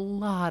there'd be a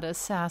lot of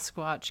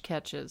Sasquatch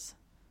catches.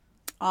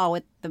 Oh,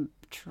 with the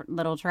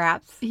little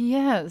traps?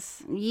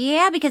 Yes.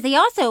 Yeah, because they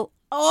also...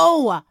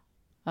 Oh.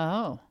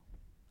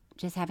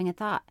 Just having a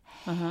thought.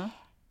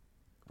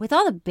 With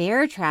all the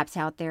bear traps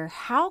out there,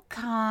 how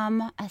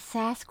come a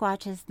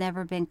Sasquatch has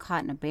never been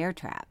caught in a bear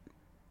trap?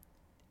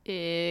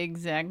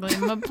 Exactly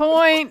my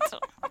point.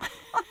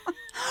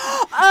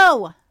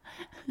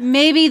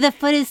 Maybe the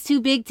foot is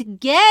too big to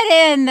get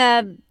in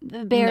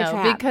the bear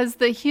trap. No, because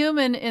the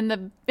human in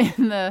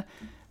the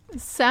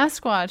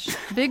Sasquatch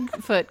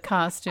Bigfoot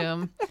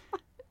costume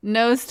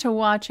knows to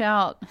watch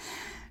out.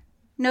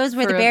 Knows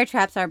where the bear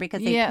traps are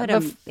because they put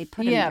them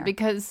there.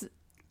 Because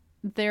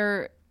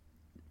they're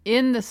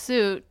in the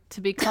suit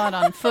to be caught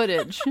on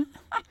footage.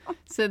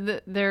 So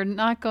they're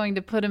not going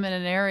to put them in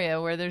an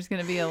area where there's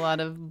going to be a lot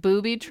of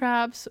booby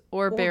traps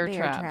or bear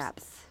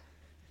traps.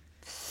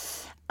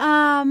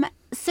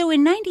 So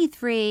in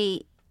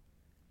 93,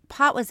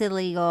 pot was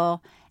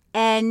illegal,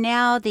 and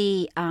now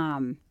the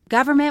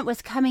government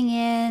was coming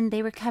in.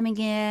 They were coming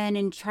in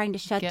and trying to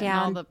shut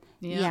down.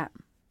 Yeah.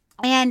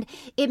 And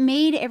it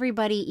made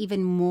everybody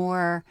even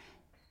more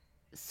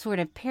sort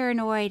of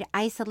paranoid,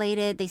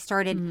 isolated. They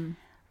started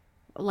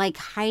like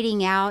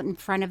hiding out in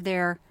front of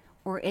their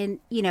in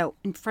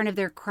front of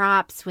their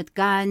crops with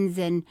guns,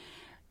 and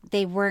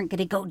they weren't going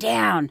to go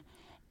down.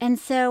 And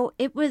so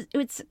it was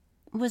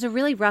a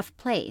really rough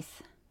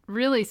place.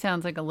 Really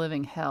sounds like a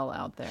living hell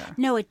out there.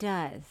 No, it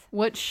does.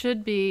 What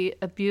should be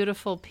a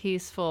beautiful,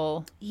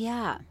 peaceful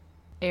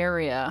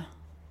area,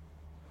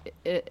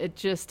 it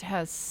just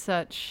has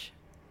such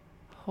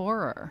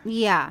horror.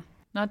 Yeah.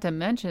 Not to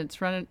mention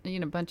it's running,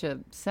 a bunch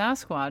of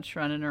Sasquatch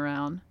running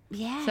around.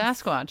 Yes.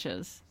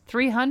 Sasquatches.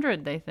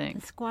 300, they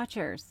think. The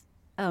Squatchers.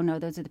 Oh, no,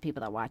 those are the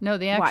people that watch. No,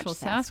 the actual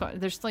Sasquatch.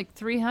 There's like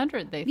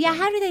 300, they think. Yeah,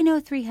 how do they know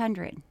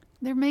 300?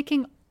 They're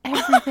making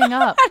everything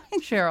up,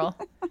 Cheryl.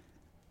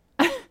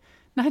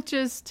 Not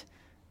just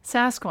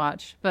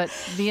Sasquatch, but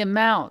the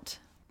amount.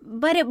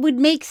 But it would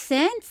make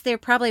sense. There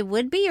probably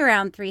would be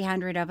around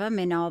 300 of them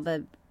in all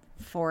the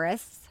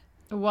forests.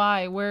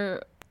 Why?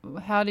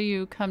 How do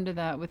you come to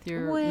that with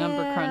your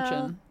number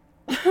crunching?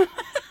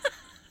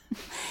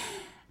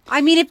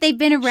 I mean, if they've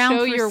been around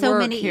for so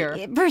many years,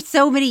 it's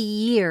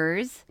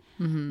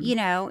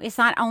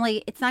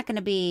not going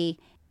to be,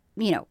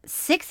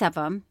 6 of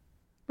them.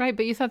 Right,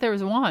 but you thought there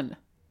was one.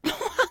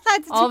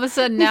 All of a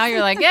sudden now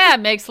you're like, yeah, it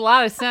makes a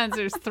lot of sense.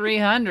 There's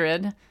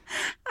 300.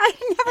 I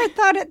never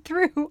thought it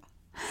through.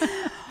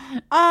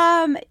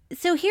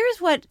 So here's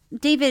what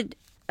David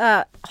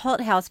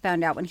Holthouse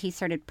found out when he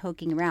started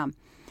poking around.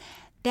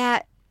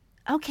 That,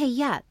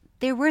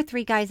 there were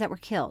 3 guys that were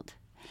killed.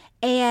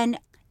 And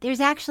there's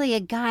actually a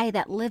guy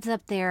that lives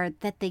up there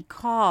that they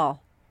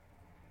call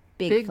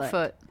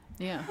Bigfoot.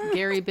 Yeah.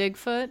 Gary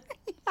Bigfoot?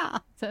 Yeah.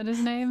 Is that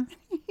his name?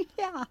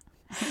 Yeah.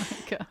 Oh, my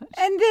gosh.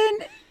 And then,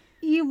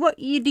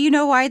 do you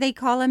know why they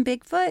call him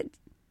Bigfoot?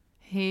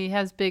 He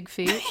has big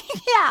feet?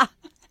 Yeah.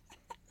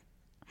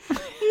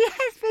 He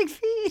has big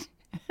feet.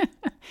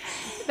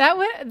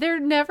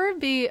 There'd never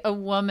be a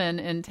woman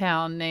in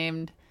town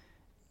named,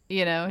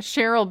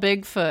 Cheryl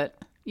Bigfoot.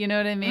 You know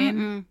what I mean?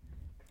 Mm-mm.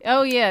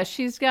 Oh, yeah.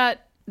 She's got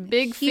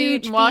big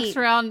feet and walks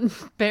around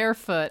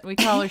barefoot. We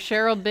call her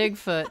Cheryl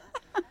Bigfoot.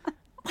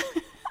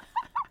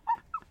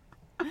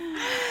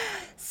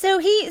 So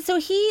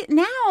he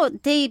now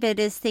David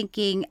is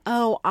thinking,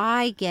 oh,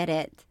 I get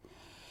it.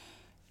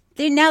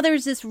 Now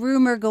there's this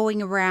rumor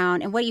going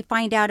around, and what you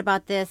find out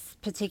about this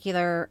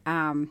particular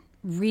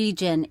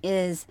region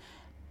is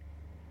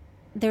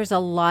there's a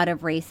lot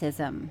of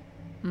racism.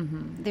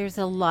 Mm-hmm. There's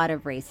a lot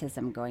of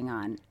racism going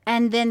on.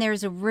 And then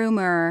there's a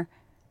rumor,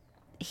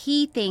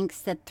 he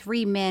thinks that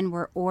 3 men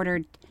were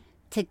ordered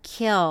to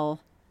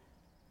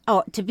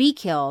be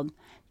killed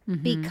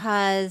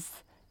because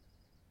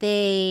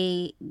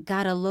they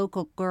got a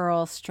local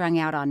girl strung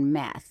out on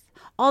meth.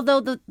 Although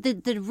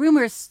the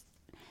rumors,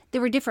 there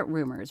were different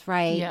rumors,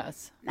 right?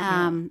 Yes.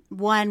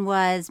 One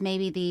was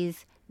maybe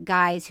these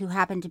guys who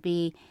happened to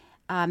be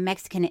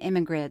Mexican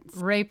immigrants.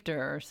 Raped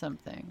her or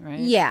something, right?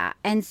 Yeah.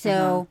 And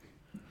so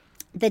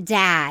the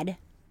dad,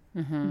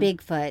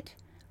 Bigfoot,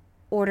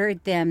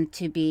 ordered them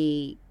to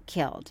be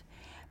killed.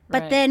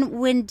 But then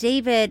when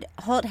David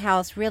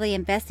Holthouse really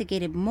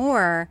investigated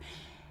more,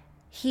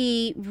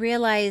 he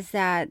realized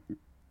that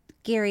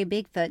Gary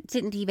Bigfoot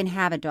didn't even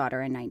have a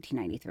daughter in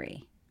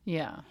 1993.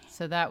 Yeah,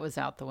 so that was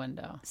out the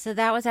window.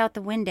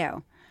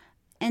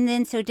 And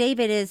then so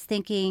David is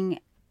thinking,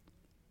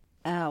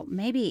 oh,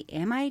 maybe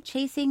am I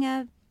chasing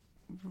a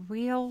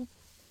real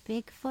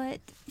Bigfoot?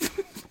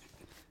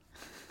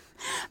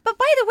 But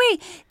by the way,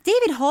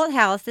 David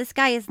Holthouse, this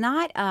guy is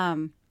not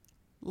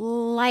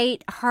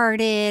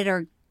lighthearted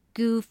or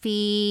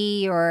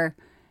goofy or,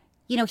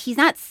 he's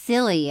not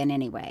silly in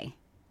any way.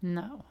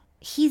 No.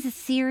 He's a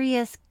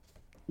serious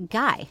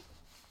guy.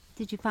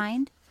 Did you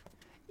find?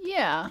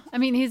 Yeah. I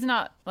mean, he's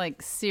not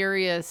like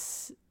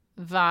serious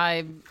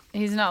vibe.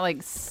 He's not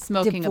like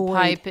smoking a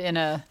pipe in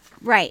a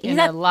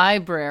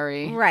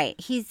library. Right.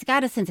 He's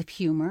got a sense of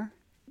humor.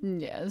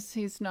 Yes.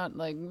 He's not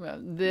like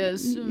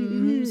this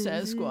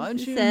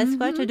Sasquatch.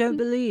 Sasquatch, I don't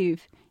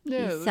believe.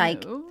 No, he's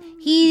like, no.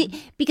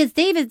 Because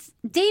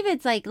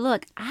David's like,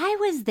 look, I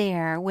was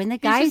there when the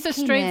guys came in. He's just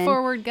a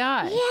straightforward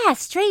guy. Yeah,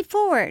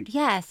 straightforward.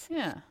 Yes.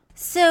 Yeah.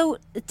 So,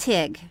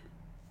 Tig,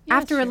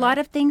 after a lot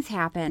of things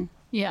happen.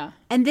 Yeah.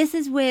 And this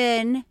is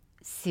when,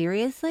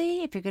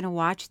 seriously, if you're going to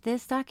watch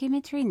this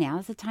documentary,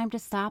 now's the time to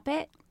stop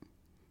it.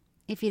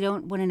 If you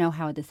don't want to know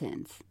how this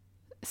ends.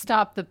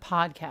 Stop the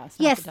podcast.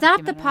 Yes,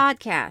 stop the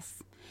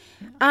podcast.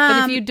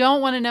 But if you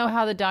don't want to know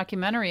how the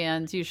documentary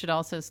ends, you should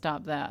also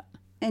stop that.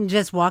 And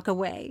just walk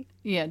away.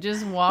 Yeah,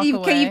 just walk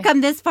away. You've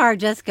come this far,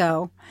 just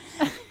go.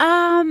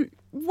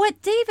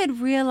 What David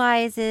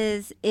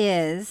realizes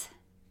is,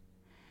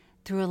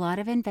 through a lot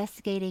of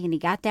investigating, and he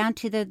got down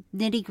to the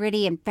nitty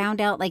gritty and found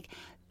out like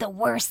the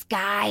worst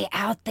guy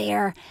out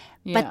there,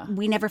 but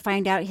we never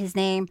find out his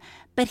name.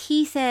 But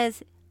he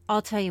says,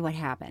 I'll tell you what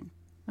happened.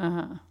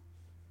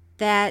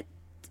 That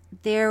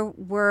there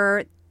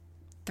were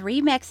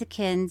 3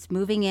 Mexicans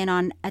moving in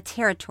on a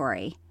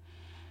territory,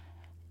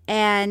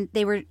 and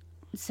they were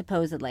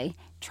supposedly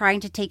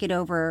trying to take it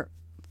over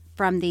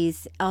from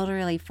these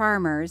elderly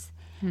farmers.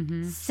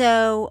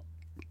 So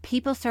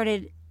people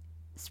started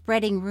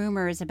spreading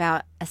rumors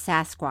about a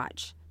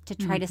Sasquatch to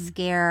try to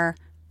scare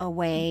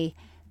away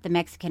the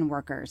Mexican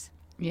workers.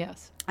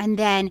 Yes. And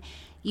then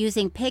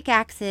using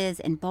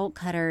pickaxes and bolt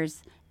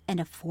cutters and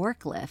a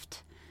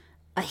forklift,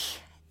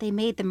 they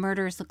made the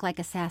murders look like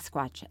a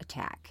Sasquatch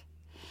attack.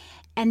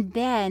 And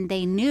then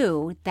they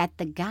knew that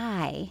the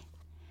guy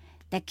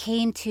that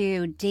came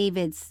to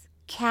David's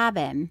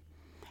cabin,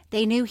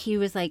 they knew he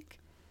was like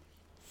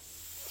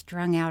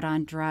strung out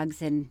on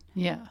drugs and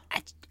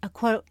a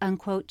quote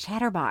unquote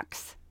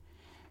chatterbox.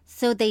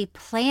 So they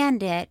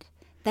planned it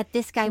that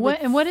this guy would.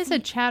 And what is a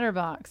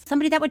chatterbox?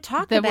 Somebody that would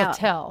talk that about. That would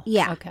tell.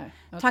 Yeah. Okay.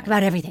 Talk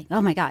about everything.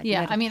 Oh my God.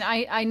 Yeah. I mean,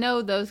 I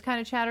know those kind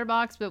of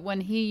chatterbox, but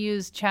when he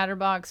used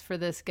chatterbox for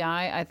this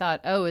guy, I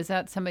thought, oh, is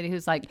that somebody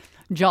who's like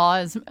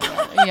Jaws,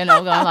 going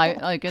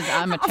like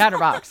I'm a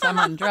chatterbox. I'm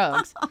on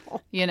drugs,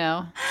 Oh,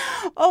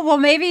 well,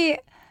 maybe.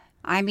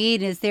 I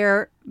mean, is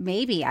there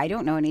maybe I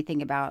don't know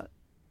anything about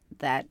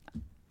that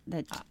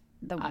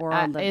the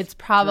world of it's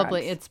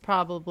probably drugs. It's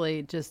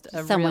probably just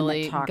a Someone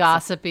really that talks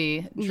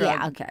gossipy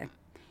drug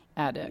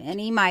addict. And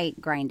he might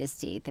grind his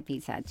teeth if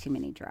he's had too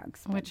many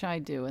drugs. Which I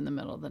do in the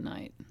middle of the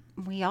night.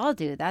 We all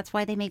do. That's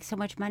why they make so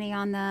much money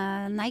on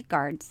the night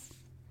guards.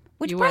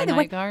 Which you wear a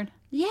night guard?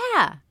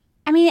 Yeah.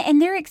 I mean,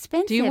 and they're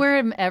expensive. Do you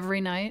wear them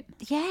every night?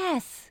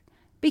 Yes.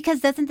 Because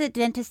doesn't the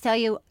dentist tell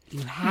you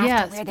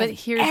have to wear but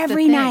this here's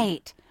every the thing.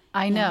 night?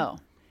 I know.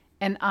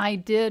 And I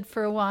did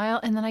for a while,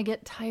 and then I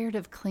get tired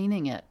of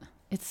cleaning it.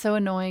 It's so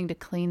annoying to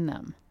clean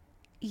them.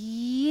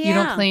 Yeah. You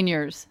don't clean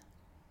yours.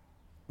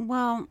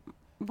 Well,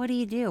 what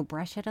do?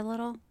 Brush it a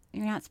little?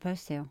 You're not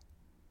supposed to.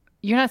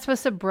 You're not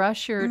supposed to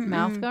brush your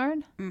mouth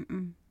guard?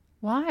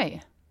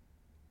 Why?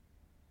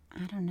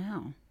 I don't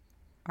know.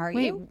 Are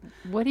Wait, you?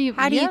 What do you?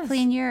 How do you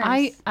clean yours?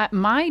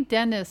 My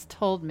dentist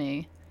told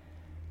me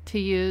to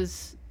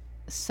use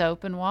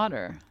soap and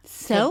water.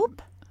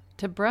 Soap?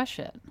 To brush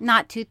it.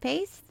 Not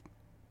toothpaste?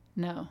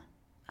 No.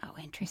 Oh,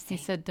 interesting.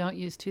 He said don't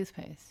use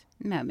toothpaste.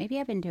 No, maybe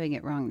I've been doing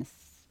it wrong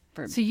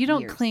for So you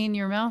don't years. clean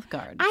your mouth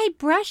guard? I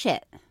brush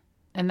it.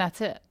 And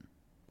that's it?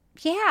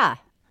 Yeah.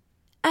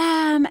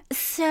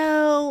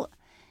 So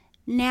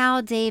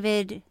now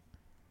David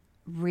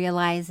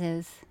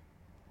realizes,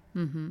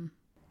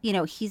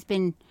 he's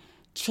been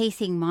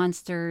chasing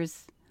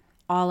monsters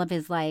all of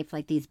his life,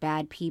 like these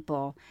bad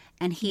people.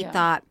 And he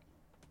thought,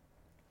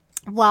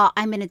 well,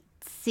 I'm going to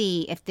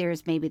see if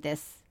there's maybe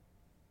this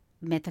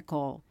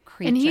mythical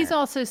creature. And he's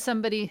also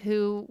somebody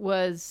who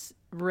was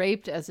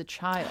raped as a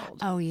child.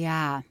 Oh,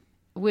 yeah.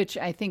 Which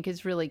I think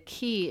is really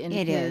key in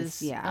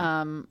his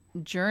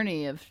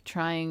journey of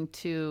trying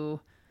to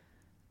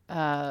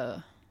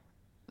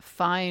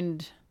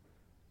find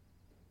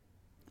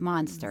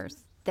monsters.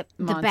 The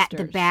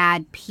monsters.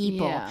 bad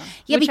people.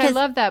 Yeah, which I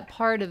love that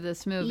part of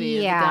this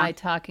movie. Yeah. The guy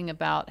talking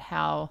about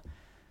how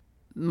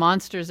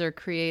monsters are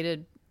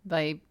created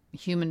by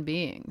human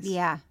beings.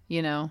 Yeah.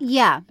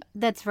 Yeah,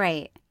 that's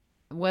right.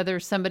 Whether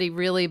somebody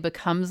really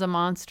becomes a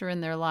monster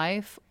in their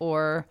life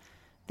or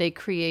they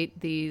create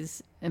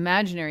these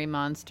imaginary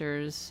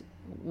monsters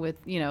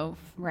with,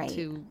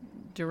 to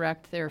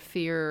direct their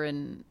fear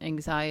and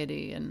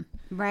anxiety and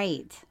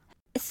right.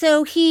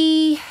 So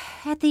he,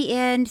 at the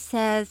end,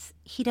 says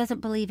he doesn't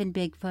believe in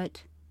Bigfoot,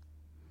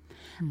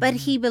 but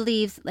he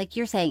believes, like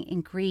you're saying,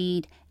 in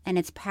greed and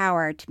its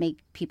power to make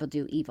people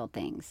do evil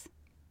things.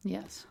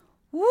 Yes.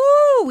 Woo!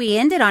 We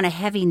ended on a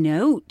heavy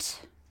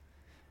note.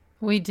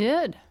 We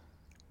did.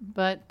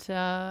 But,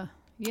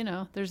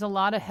 there's a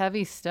lot of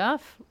heavy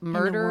stuff.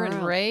 Murder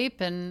and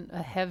rape and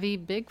a heavy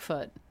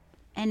Bigfoot.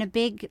 And a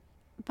big,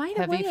 by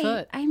the heavy way,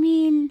 foot. I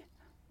mean,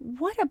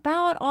 what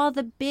about all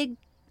the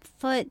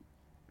Bigfoot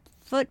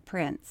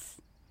footprints?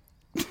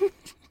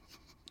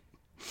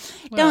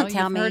 Don't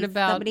tell me heard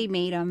about somebody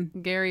made them.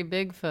 Gary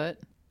Bigfoot.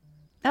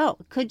 Oh,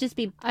 could just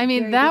be. I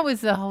mean, that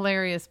was the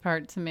hilarious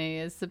part to me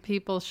is the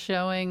people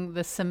showing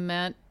the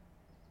cement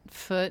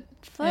foot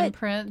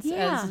imprints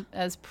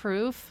as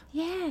proof.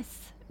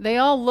 Yes. They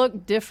all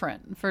look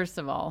different, first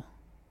of all,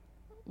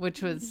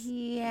 which was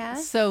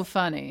so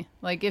funny.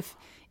 Like if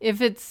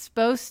it's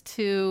supposed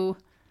to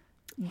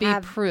be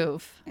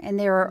proof, and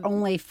there are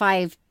only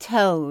 5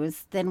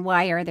 toes, then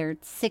why are there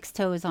 6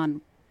 toes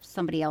on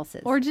somebody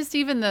else's? Or just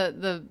even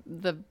the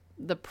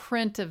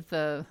print of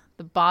the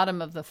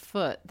bottom of the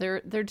foot.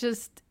 They're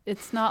just,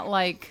 it's not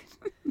like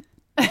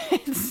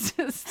It's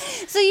just...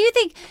 So you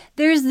think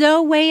there's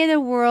no way in the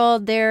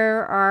world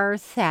there are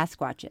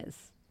Sasquatches?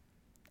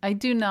 I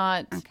do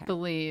not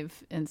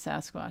believe in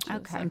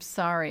Sasquatches. I'm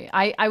sorry.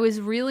 I was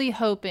really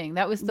hoping.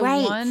 That was the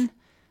one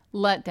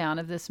letdown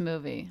of this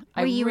movie.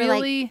 I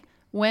really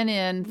went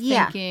in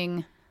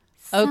thinking,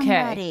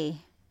 okay,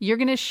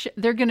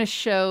 they're gonna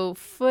show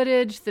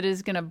footage that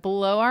is gonna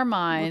blow our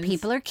minds. Where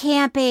people are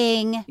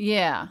camping.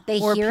 Yeah. They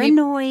hear a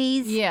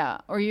noise. Yeah.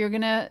 Or you're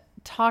gonna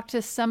talk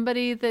to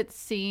somebody that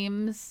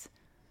seems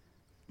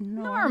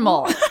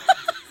normal.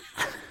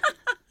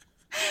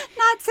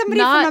 Not somebody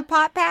from a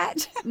pot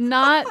patch.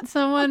 Not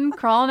someone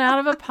crawling out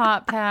of a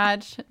pot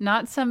patch.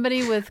 Not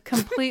somebody with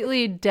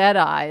completely dead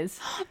eyes.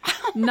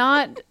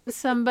 Not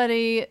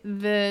somebody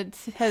that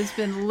has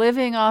been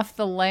living off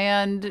the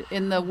land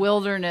in the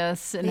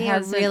wilderness and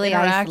hasn't really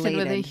interacted isolated.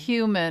 with a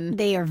human.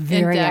 They are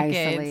very in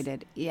decades.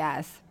 isolated.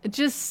 Yes.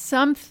 Just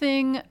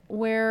something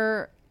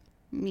where...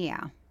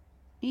 Yeah.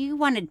 You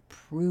wanted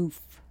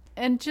proof.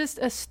 And just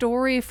a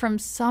story from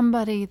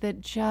somebody that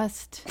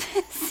just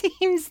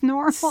seems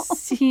normal.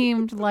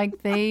 Seemed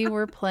like they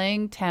were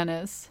playing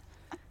tennis.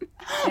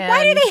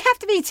 Why do they have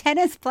to be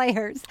tennis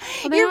players?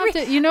 Well,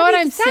 you know what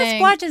I'm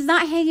saying? Sasquatch is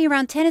not hanging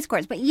around tennis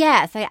courts, but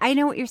yes, I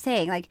know what you're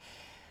saying. Like,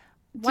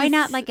 why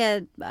not like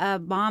a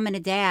mom and a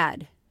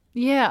dad?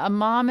 Yeah, a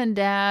mom and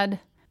dad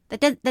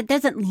that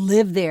doesn't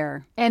live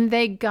there, and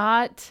they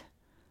got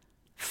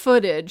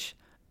footage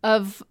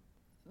of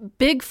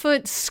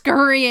Bigfoot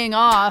scurrying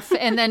off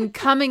and then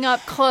coming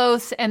up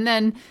close and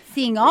then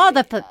seeing all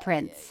the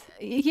footprints.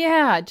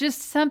 Yeah,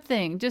 just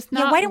something. Just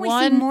not why don't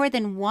one. we see more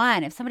than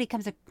one? If somebody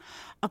comes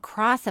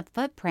across a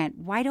footprint,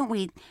 why don't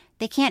we?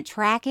 They can't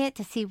track it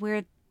to see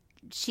where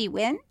she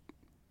went?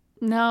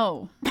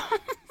 No.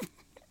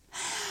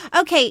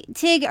 Okay,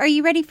 Tig, are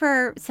you ready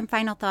for some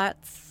final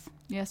thoughts?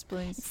 Yes,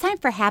 please. It's time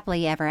for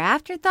Happily Ever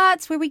After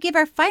Thoughts, where we give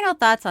our final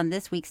thoughts on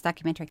this week's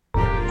documentary.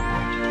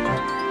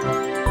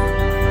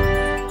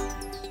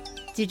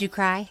 Did you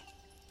cry?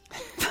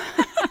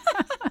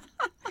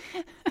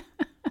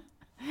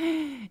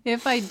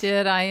 If I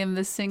did, I am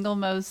the single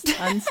most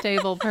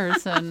unstable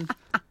person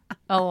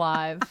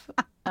alive.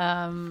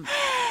 No.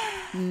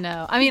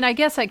 I mean, I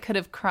guess I could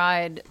have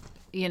cried,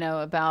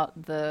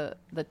 about the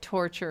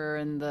torture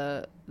and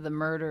the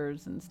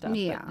murders and stuff.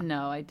 Yeah. But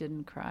no, I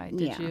didn't cry.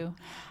 Did you?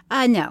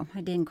 No,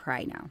 I didn't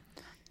cry,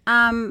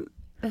 no.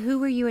 Who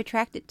were you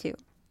attracted to?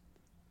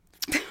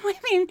 I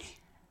mean,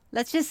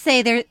 let's just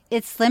say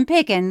it's slim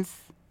pickings.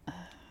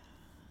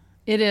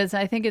 It is.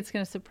 I think it's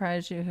going to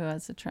surprise you who I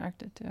was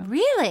attracted to.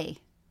 Really?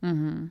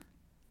 Mm-hmm.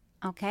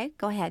 Okay,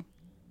 go ahead.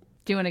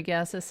 Do you want to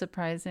guess a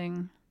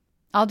surprising?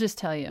 I'll just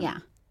tell you. Yeah.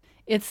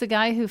 It's the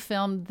guy who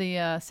filmed the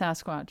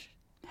Sasquatch.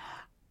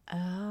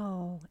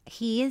 Oh,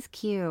 he is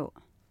cute.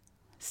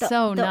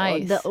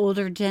 Nice. The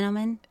older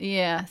gentleman?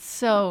 Yeah,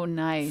 so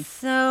nice.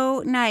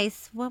 So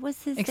nice. What was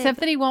his name? Except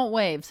that he won't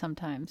wave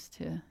sometimes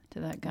to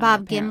that guy.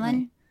 Bob apparently.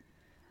 Gimlin?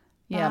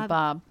 Yeah,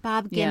 Bob.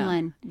 Bob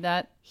Gimlin.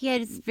 Yeah, he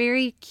had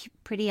very cute,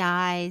 pretty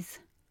eyes.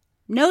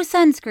 No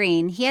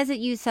sunscreen. He hasn't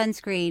used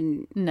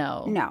sunscreen.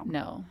 No.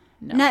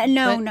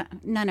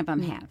 None of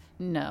them have.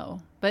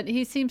 No, but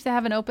he seems to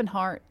have an open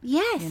heart.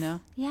 Yes.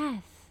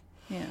 Yes.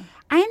 Yeah.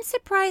 I am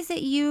surprised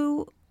that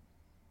you.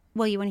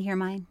 Well, you want to hear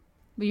mine?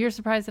 But you're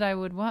surprised that I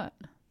would what?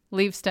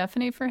 Leave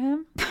Stephanie for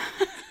him?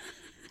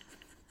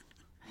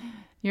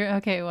 You're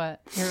okay.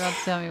 What? You're about to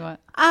tell me what?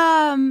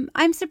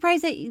 I'm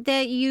surprised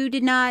that you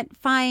did not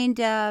find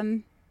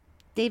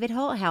David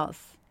Holthouse.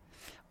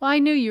 Well, I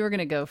knew you were going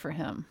to go for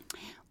him.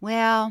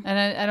 Well,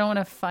 and I don't want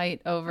to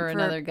fight over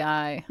another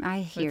guy. I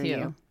hear with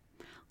you.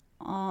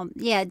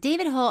 Yeah,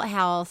 David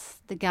Holthouse,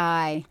 the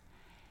guy.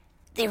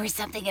 There was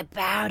something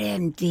about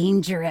him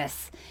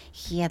dangerous.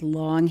 He had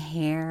long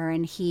hair,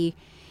 and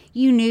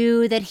you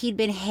knew that he'd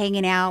been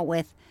hanging out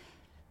with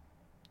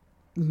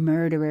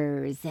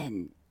murderers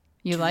and.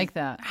 You like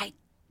that? I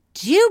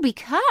do,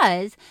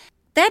 because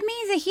that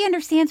means that he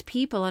understands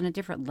people on a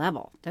different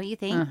level, don't you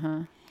think?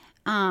 Uh-huh.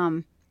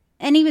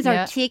 And he was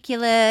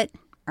articulate.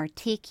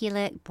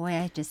 Boy,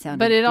 I just sounded.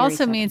 But it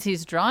also means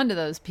he's drawn to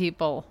those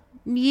people.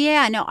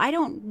 Yeah, no, I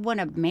don't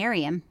want to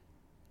marry him.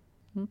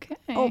 Okay.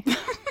 Oh.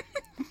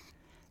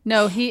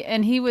 No,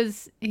 he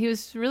was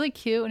really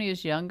cute when he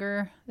was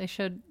younger. They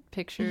showed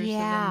pictures of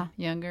him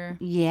younger.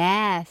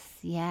 Yes.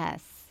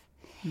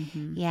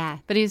 Mm-hmm. Yeah.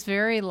 But he's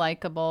very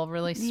likable,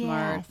 really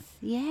smart.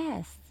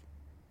 Yes.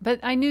 But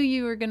I knew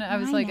you were I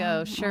was like,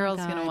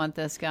 Cheryl's going to want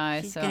this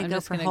guy. She's so I'm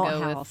just going to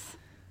go with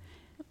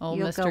old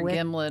Mr.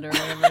 Gimlet or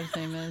whatever his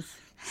name is.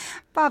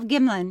 Bob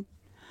Gimlin.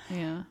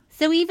 Yeah.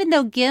 So even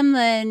though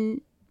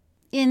Gimlin,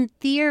 in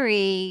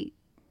theory,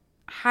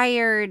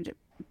 hired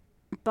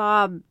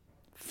Bob...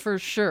 For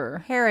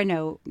sure.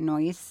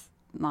 Haranois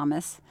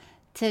Mamas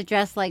to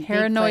dress like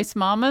Haranois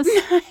Mamas?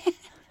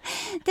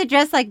 To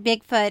dress like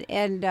Bigfoot,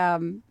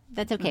 and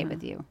that's okay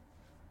with you.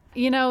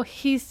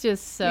 He's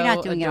just so You're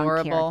not doing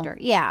adorable. It on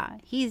character. Yeah,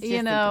 he's just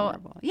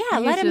adorable. Yeah,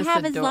 he's let him just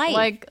have his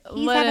life.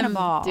 He's let having him a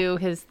ball. do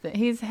his thing.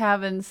 He's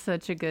having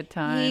such a good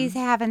time. He's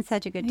having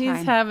such a good time.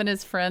 He's having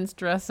his friends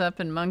dress up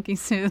in monkey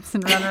suits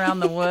and run around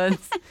the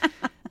woods.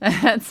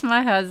 That's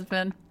my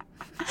husband.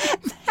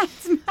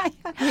 That's my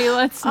husband. He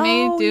lets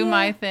me do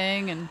my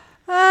thing, and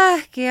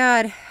oh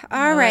God!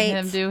 All right,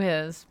 let him do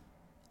his.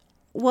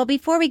 Well,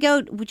 before we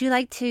go, would you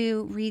like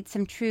to read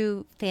some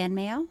true fan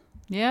mail?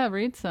 Yeah,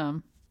 read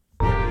some.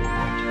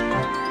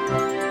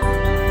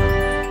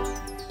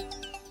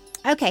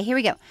 Okay, here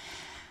we go.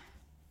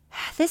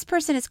 This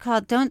person is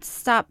called Don't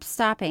Stop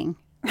Stopping,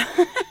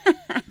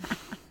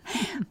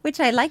 which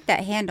I like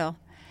that handle.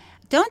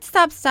 Don't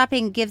Stop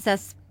Stopping gives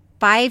us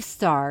 5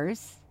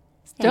 stars.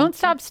 Don't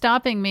Stop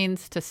Stopping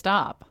means to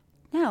stop.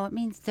 No, it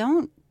means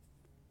don't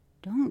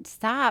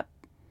stop.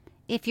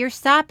 If you're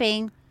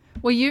stopping.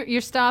 Well,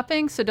 you're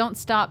stopping, so don't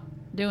stop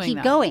doing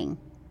that. Keep going.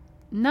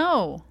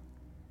 No.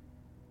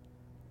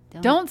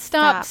 Don't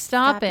stop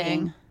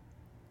stopping.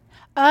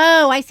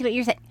 Oh, I see what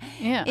you're saying.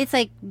 Yeah. It's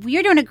like,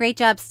 you're doing a great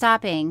job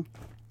stopping.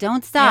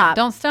 Don't stop. Yeah,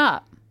 don't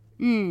stop.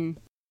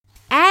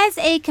 As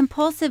a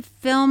compulsive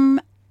film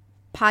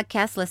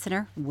podcast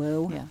listener,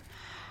 whoa. Yeah.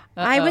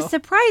 I was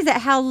surprised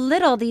at how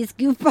little these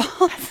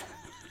goofballs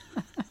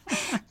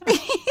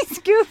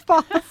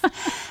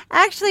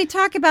actually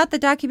talk about the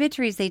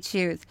documentaries they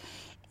choose.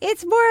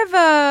 It's more of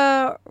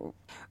a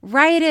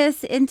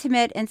riotous,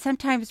 intimate, and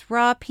sometimes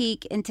raw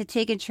peek into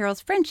Tig and Cheryl's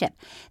friendship.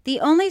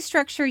 The only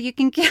structure you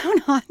can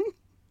count on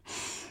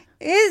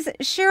is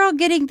Cheryl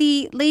getting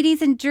the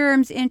ladies and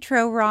germs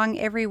intro wrong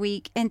every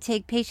week and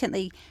Tig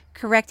patiently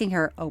correcting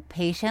her. Oh,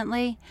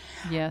 patiently?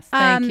 Yes,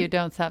 thank you.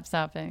 Don't stop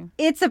stopping.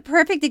 It's a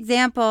perfect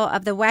example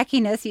of the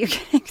wackiness you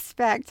can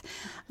expect.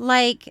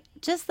 Like,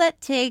 just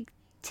let Tig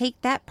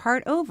take that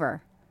part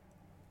over.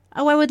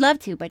 Oh, I would love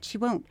to, but she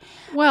won't.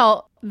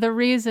 Well, the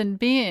reason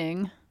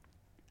being,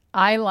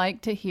 I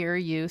like to hear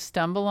you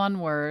stumble on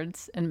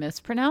words and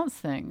mispronounce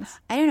things.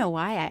 I don't know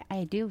why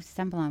I do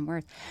stumble on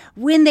words.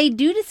 When they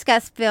do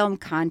discuss film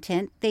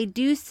content, they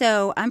do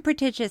so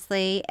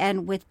unpretentiously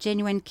and with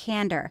genuine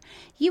candor.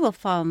 You will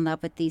fall in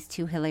love with these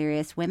 2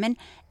 hilarious women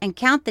and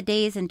count the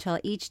days until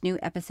each new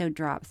episode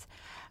drops.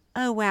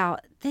 Oh, wow.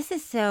 This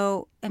is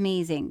so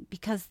amazing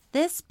because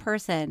this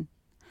person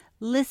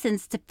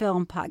listens to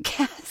film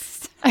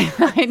podcasts.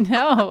 I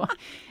know.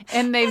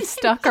 And they've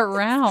stuck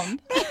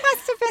around. They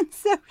must have been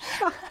so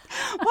shocked.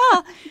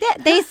 Well,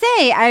 they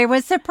say I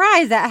was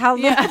surprised at how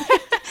little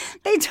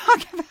they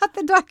talk about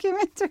the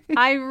documentary.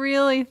 I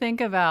really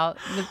think about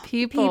the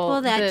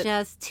people that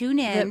just tune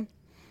in.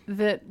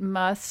 That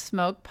must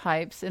smoke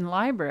pipes in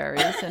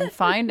libraries and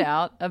find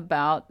out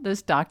about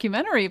this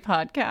documentary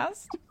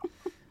podcast.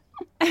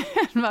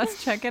 And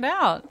must check it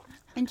out.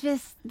 And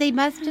they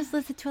must just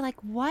listen to it like,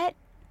 what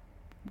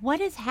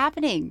is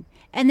happening?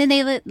 And then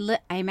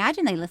I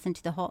imagine they listen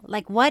to the whole,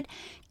 like, what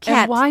kept...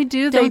 And why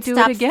do they do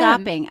it again?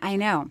 Stopping. I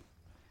know.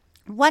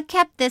 What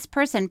kept this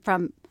person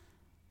from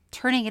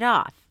turning it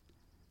off?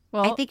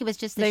 Well, I think it was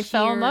just the they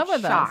fell in love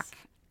with shock. us.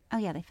 Oh,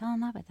 yeah, they fell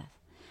in love with us.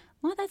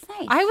 Well, that's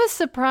nice. I was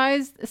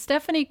surprised.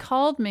 Stephanie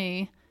called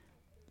me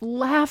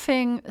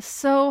laughing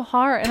so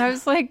hard. And I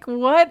was like,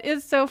 what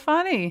is so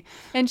funny?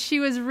 And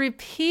she was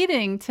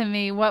repeating to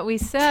me what we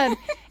said.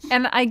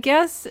 And I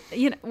guess,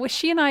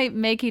 she and I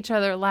make each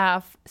other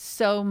laugh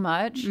so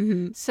much.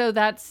 Mm-hmm. So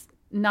that's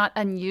not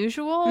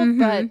unusual. Mm-hmm.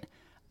 But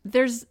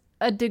there's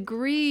a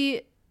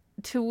degree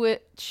to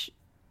which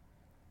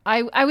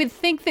I would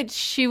think that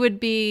she would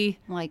be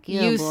like,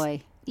 oh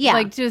boy. Yeah.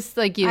 Like, just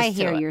like used I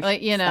hear to your it.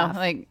 Like, stuff.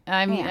 like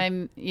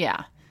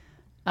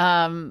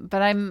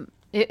but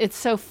it's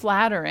so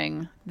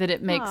flattering that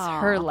it makes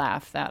her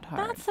laugh that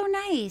hard. That's so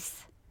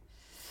nice.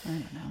 I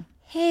don't know.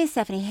 Hey,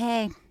 Stephanie.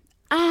 Hey.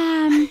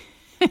 All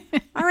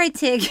right,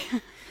 Tig.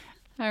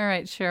 All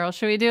right, Cheryl.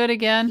 Should we do it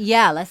again?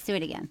 Yeah, let's do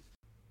it again.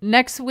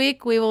 Next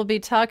week, we will be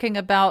talking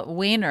about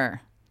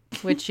Wiener,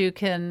 which you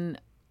can,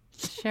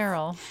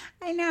 Cheryl.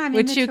 I know. I'm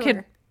which in the you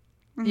tour.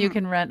 can, you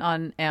can rent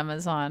on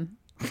Amazon.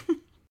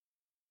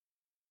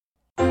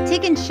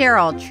 Tig and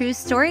Cheryl, True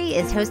Story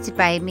is hosted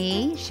by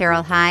me,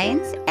 Cheryl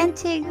Hines, and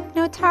Tig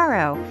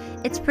Notaro.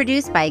 It's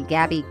produced by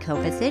Gabby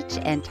Kovacic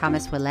and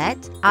Thomas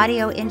Willett,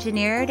 audio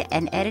engineered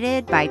and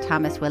edited by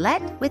Thomas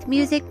Willett, with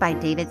music by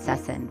David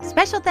Sussin.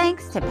 Special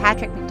thanks to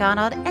Patrick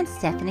McDonald and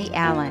Stephanie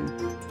Allen.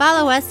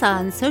 Follow us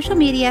on social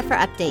media for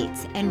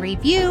updates and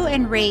review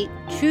and rate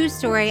True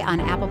Story on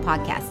Apple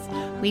Podcasts.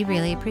 We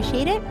really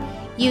appreciate it.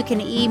 You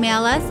can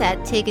email us at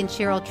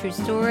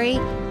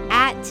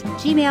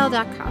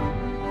tigandcheryltruestory@gmail.com.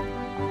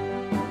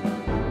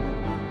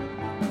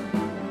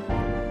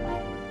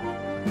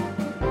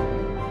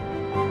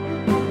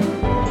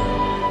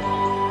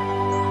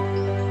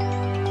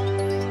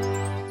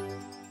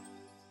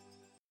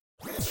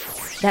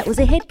 That was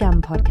a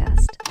HeadGum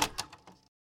podcast.